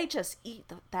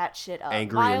eat that shit up.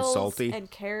 Angry Miles and salty.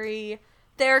 And Carrie,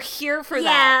 they're here for Yeah,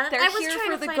 that. They're I was here trying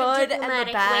for to the find good a and the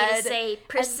diplomatic bad. way to say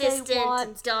persistent and they want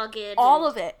and dogged. all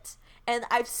of it. And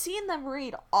I've seen them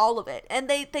read all of it, and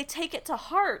they take it to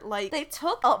heart. Like, they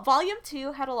took Volume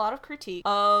 2 had a lot of critique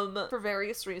for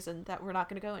various reasons that we're not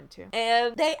going to go into,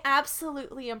 and they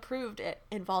absolutely improved it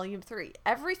in Volume 3.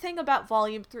 Everything about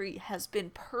Volume 3 has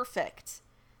been perfect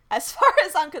as far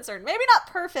as I'm concerned. Maybe not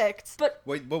perfect, but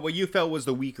What you felt was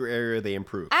the weaker area they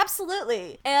improved.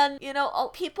 absolutely. And, you know,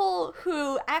 people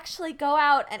who actually go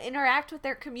out and interact with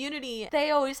their community, they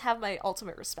always have my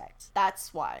ultimate respect.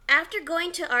 That's why. After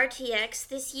going to RTX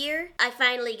this year, I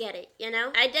finally get it, you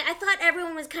know? I thought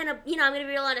everyone was kind of, you know, I'm going to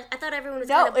be real honest, I thought everyone was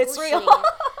No, kind of it's real. bullshitting it.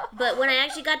 But when I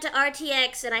actually got to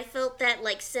RTX and I felt that,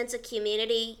 like, sense of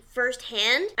community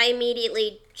firsthand, I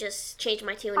immediately just changed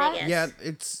my tune, I guess. Yeah,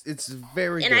 it's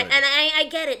very And good. I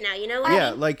get it now, you know what I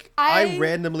Yeah, mean? like I I-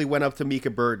 randomly went up to Mika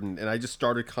Burton and I just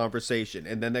started conversation,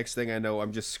 and the next thing I know,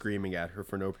 I'm just screaming at her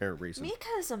for no apparent reason. Mika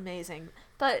is amazing,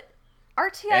 but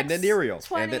RTX And then Ariel,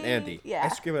 20, and then Andy. Yeah, I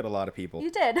scream at a lot of people.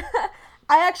 you did.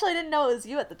 I actually didn't know it was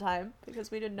you at the time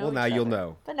because we didn't know. Well, now each you'll other.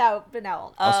 know. But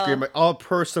now, I'll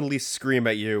personally scream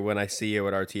at you when I see you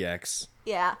at RTX.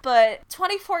 Yeah, but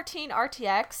 2014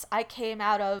 RTX, I came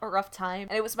out of a rough time,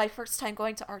 and it was my first time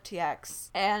going to RTX.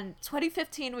 And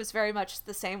 2015 was very much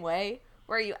the same way,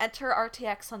 where you enter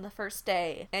RTX on the first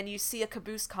day, and you see a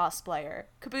Caboose cosplayer.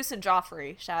 Caboose and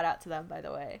Joffrey, shout out to them, by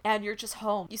the way. And you're just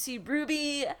home. You see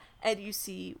Ruby, and you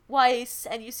see Weiss,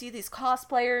 and you see these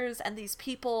cosplayers, and these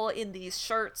people in these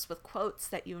shirts with quotes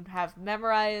that you have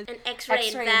memorized. And X-Ray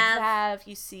and Vav.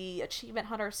 You see Achievement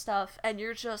Hunter stuff, and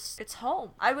you're just, it's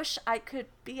home. I wish I could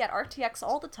be at RTX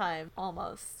all the time,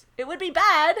 almost. It would be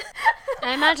bad.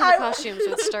 I imagine the costumes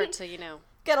would start to, you know,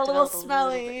 Get a little develop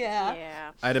smelly, bit. yeah.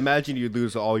 Yeah. I'd imagine you'd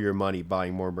lose all your money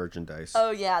buying more merchandise. Oh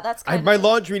yeah, that's kind My of...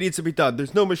 laundry needs to be done.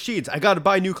 There's no machines. I gotta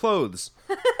buy new clothes.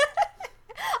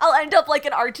 I'll end up like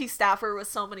an RT staffer with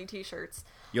so many t-shirts.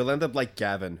 You'll end up like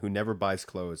Gavin, who never buys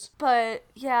clothes. But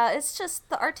yeah, it's just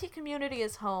the RT community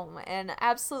is home, and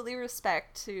absolutely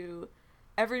respect to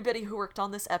everybody who worked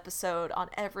on this episode on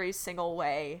every single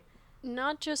way.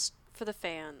 Not just for the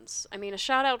fans. I mean, a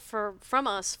shout out from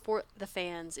us for the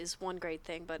fans is one great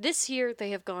thing, but this year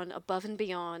they have gone above and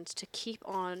beyond to keep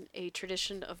on a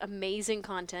tradition of amazing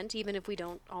content, even if we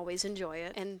don't always enjoy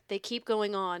it. And they keep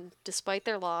going on despite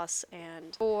their loss,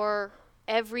 and for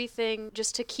everything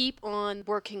just to keep on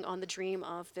working on the dream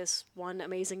of this one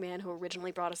amazing man who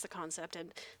originally brought us the concept,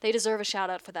 and they deserve a shout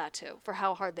out for that too, for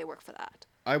how hard they work for that.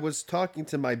 I was talking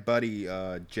to my buddy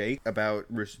Jake about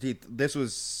Rooster Teeth. This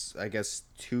was, I guess,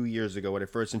 2 years ago when I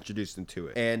first introduced him to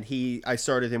it. And I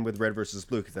started him with Red versus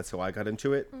Blue because that's how I got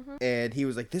into it. Mm-hmm. And he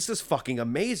was like, "This is fucking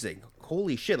amazing.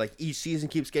 Holy shit, like each season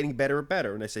keeps getting better and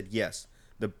better." And I said, yes.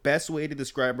 The best way to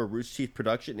describe a Rooster Teeth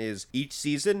production is each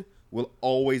season will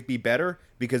always be better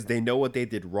because they know what they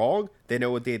did wrong, they know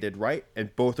what they did right,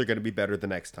 and both are going to be better the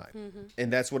next time. Mm-hmm.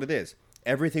 And that's what it is.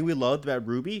 Everything we loved about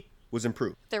RWBY was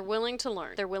improved. They're willing to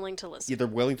learn. They're willing to listen. Yeah, they're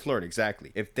willing to learn,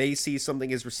 exactly. If they see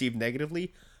something is received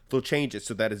negatively, they'll change it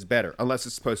so that it's better. Unless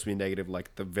it's supposed to be negative,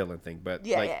 like the villain thing. But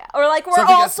yeah. Or like we're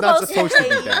all supposed to hate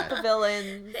the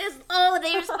villain.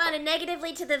 They responded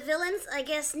negatively to the villains. I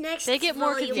guess next they get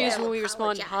more confused when we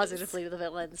respond positively to the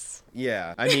villains.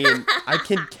 Yeah, I mean, I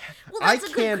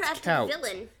can't count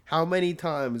villain. How many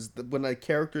times when a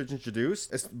character is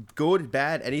introduced, it's good,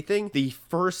 bad, anything, the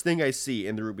first thing I see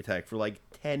in the RWBY tag for like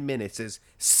 10 minutes is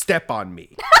 "step on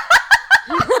me."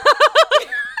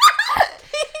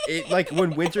 Like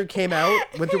when Winter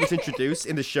was introduced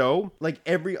in the show, like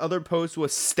every other post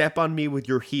was "step on me with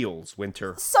your heels,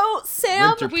 Winter." So Sam,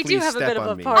 Winter, we do have a bit of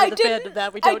a me. part of the fandom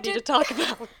that we don't need to talk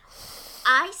about.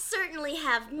 I certainly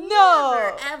have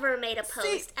never ever made a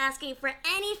post asking for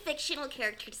any fictional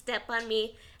character to step on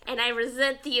me, and I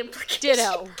resent the implication.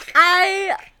 Ditto.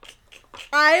 I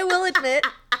will admit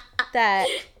that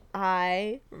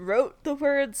I wrote the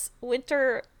words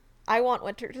 "Winter." I want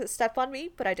Winter to step on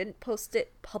me, but I didn't post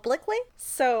it publicly,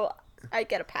 so I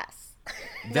get a pass.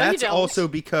 That's also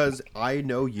because I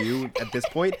know you at this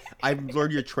point. I've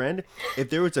learned your trend. If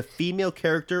there was a female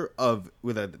character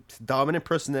with a dominant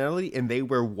personality and they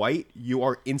wear white, you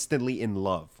are instantly in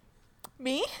love.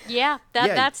 Me? Yeah,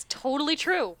 that's totally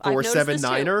true.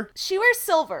 479er. She wears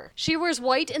silver. She wears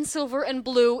white and silver and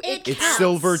blue. It's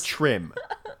silver trim.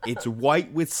 It's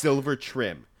white with silver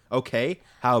trim. Okay,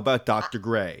 how about Dr.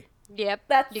 Gray? Yep,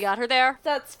 you got her there.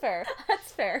 That's fair.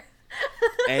 That's fair.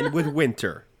 And with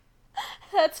Winter.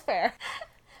 That's fair.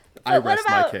 I rest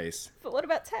my case. But what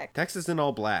about Tex? Tex is in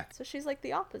all black. So she's like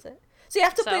the opposite. So you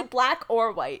have to be black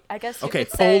or white, I guess. Okay,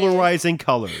 polarizing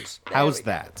colors. How's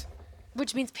that?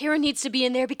 Which means Pyrrha needs to be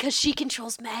in there because she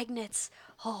controls magnets.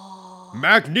 Oh.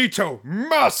 Magneto,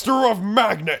 master of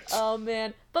magnets. Oh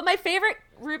man, but my favorite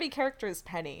RWBY character is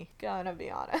Penny. Gonna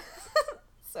be honest.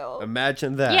 So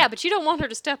imagine that. Yeah, but you don't want her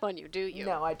to step on you, do you?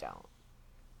 No, I don't.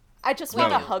 I just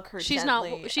want to hug her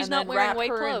gently. She's not wearing white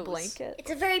clothes. Blankets.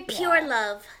 It's a very pure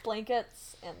love.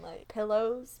 Blankets and like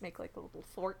pillows make like a little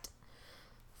fort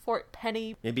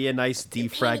Penny. Maybe a nice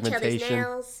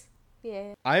defragmentation.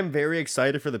 Yeah. I am very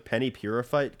excited for the Penny Pyrrha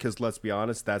fight because let's be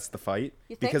honest, that's the fight.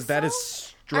 You think because that is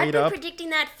straight I've up. been predicting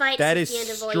that fight. That since is the end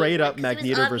of Volume straight up 1, 'cause Magneto it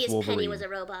was versus obvious Wolverine. Penny was a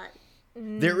robot.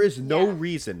 There is no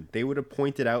reason they would have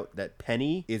pointed out that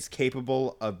Penny is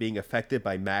capable of being affected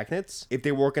by magnets if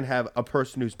they weren't going to have a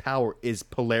person whose power is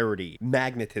polarity,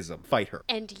 magnetism, fight her.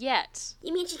 And yet...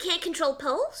 You mean she can't control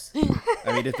poles?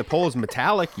 I mean, if the pole is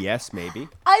metallic, yes, maybe.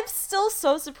 I'm still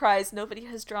so surprised nobody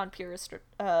has drawn purist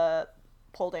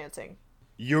pole dancing.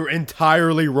 You're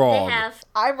entirely wrong. They have.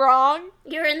 I'm wrong?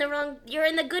 You're in the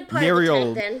good part Neriel.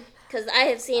 of the trend then. Because I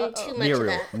have seen too much of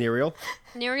that. Neriel,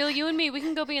 you and me, we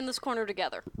can go be in this corner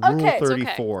together. Okay. Rule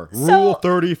 34. Okay. Rule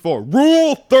 34.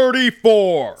 Rule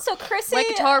 34! So, Chrissy... Like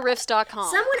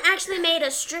guitarriffs.com. Someone actually made a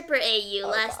stripper AU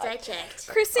last I checked.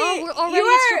 Chrissy, we're already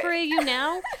at stripper AU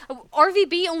now?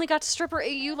 RVB only got to stripper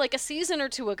AU like a season or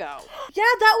two ago. Yeah,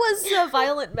 that was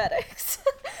Violent Medics.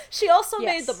 She also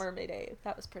made the Mermaid AU.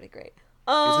 That was pretty great.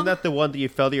 Isn't that the one that you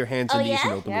fell to your hands and knees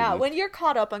and opened? Yeah, when you're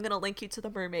caught up, I'm going to link you to the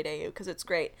Mermaid AU because it's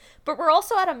great. But we're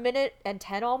also at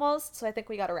 1:10 almost, so I think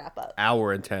we got to wrap up.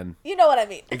 Hour and 10. You know what I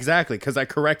mean. Exactly, because I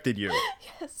corrected you.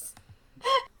 Yes.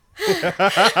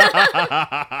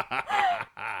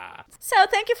 So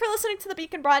thank you for listening to the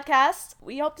Beacon broadcast.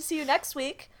 We hope to see you next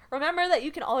week. Remember that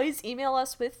you can always email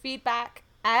us with feedback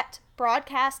at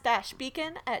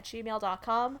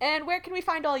broadcast-beacon@gmail.com. And where can we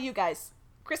find all you guys?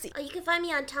 Chrissy. You can find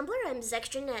me on Tumblr. I'm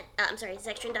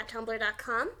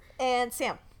Zextrin.tumblr.com. And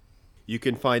Sam. You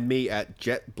can find me at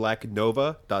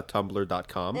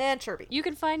jetblacknova.tumblr.com. And Chirby. You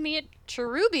can find me at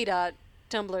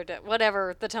cherubi.tumblr,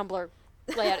 whatever the Tumblr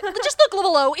play at it. Just look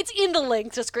below. It's in the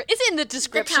link. It's in the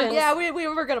description. Yeah, we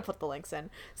were gonna put the links in.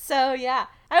 So yeah,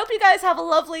 I hope you guys have a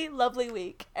lovely, lovely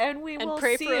week, and we will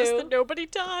pray see for us you that nobody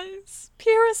dies.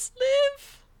 Pyrrhus,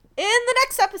 live. in the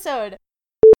next episode.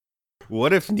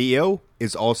 What if Neo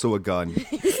is also a gun?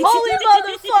 Holy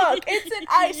motherfuck! It's an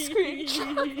ice cream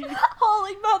truck.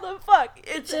 Holy motherfuck!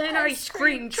 It's an ice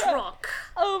cream truck.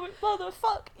 Oh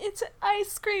motherfuck! It's an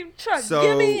ice cream truck. So,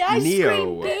 Give me ice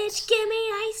Neo. cream, Bitch, give me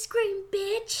ice cream,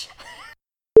 bitch.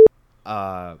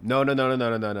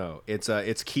 No.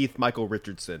 It's Keith Michael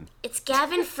Richardson. It's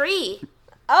Gavin Free.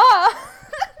 Ah.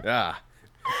 Yeah.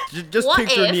 Just What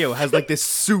picture if? Neo has like this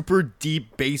super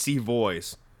deep bassy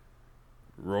voice.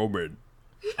 Roman,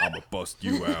 I'ma bust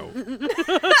you out.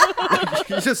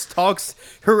 She just talks.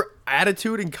 Her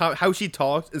attitude and how she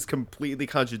talks is completely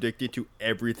contradictory to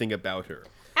everything about her.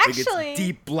 Actually, it's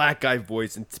deep black guy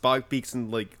voice and speaks in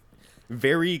like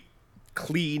very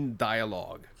clean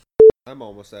dialogue. I'm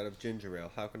almost out of ginger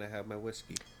ale. How can I have my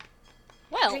whiskey?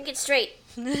 Well, Drink it straight.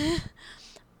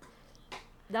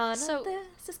 none So- of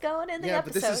this is going in the Yeah,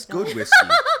 but episode. this is good whiskey.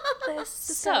 This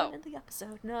is So- going in the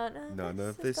episode. None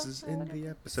of this is in the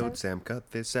episode. Sam, cut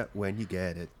this out when you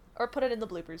get it. Or put it in the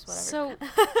bloopers, whatever. so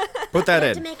Put that We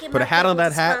have to in. make it Put a hat on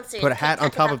that marketable hat. sponsors. Put a hat on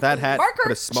Can't talk top of about that hat. Marker.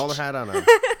 Put a smaller hat on. What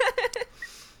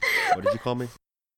did you call me?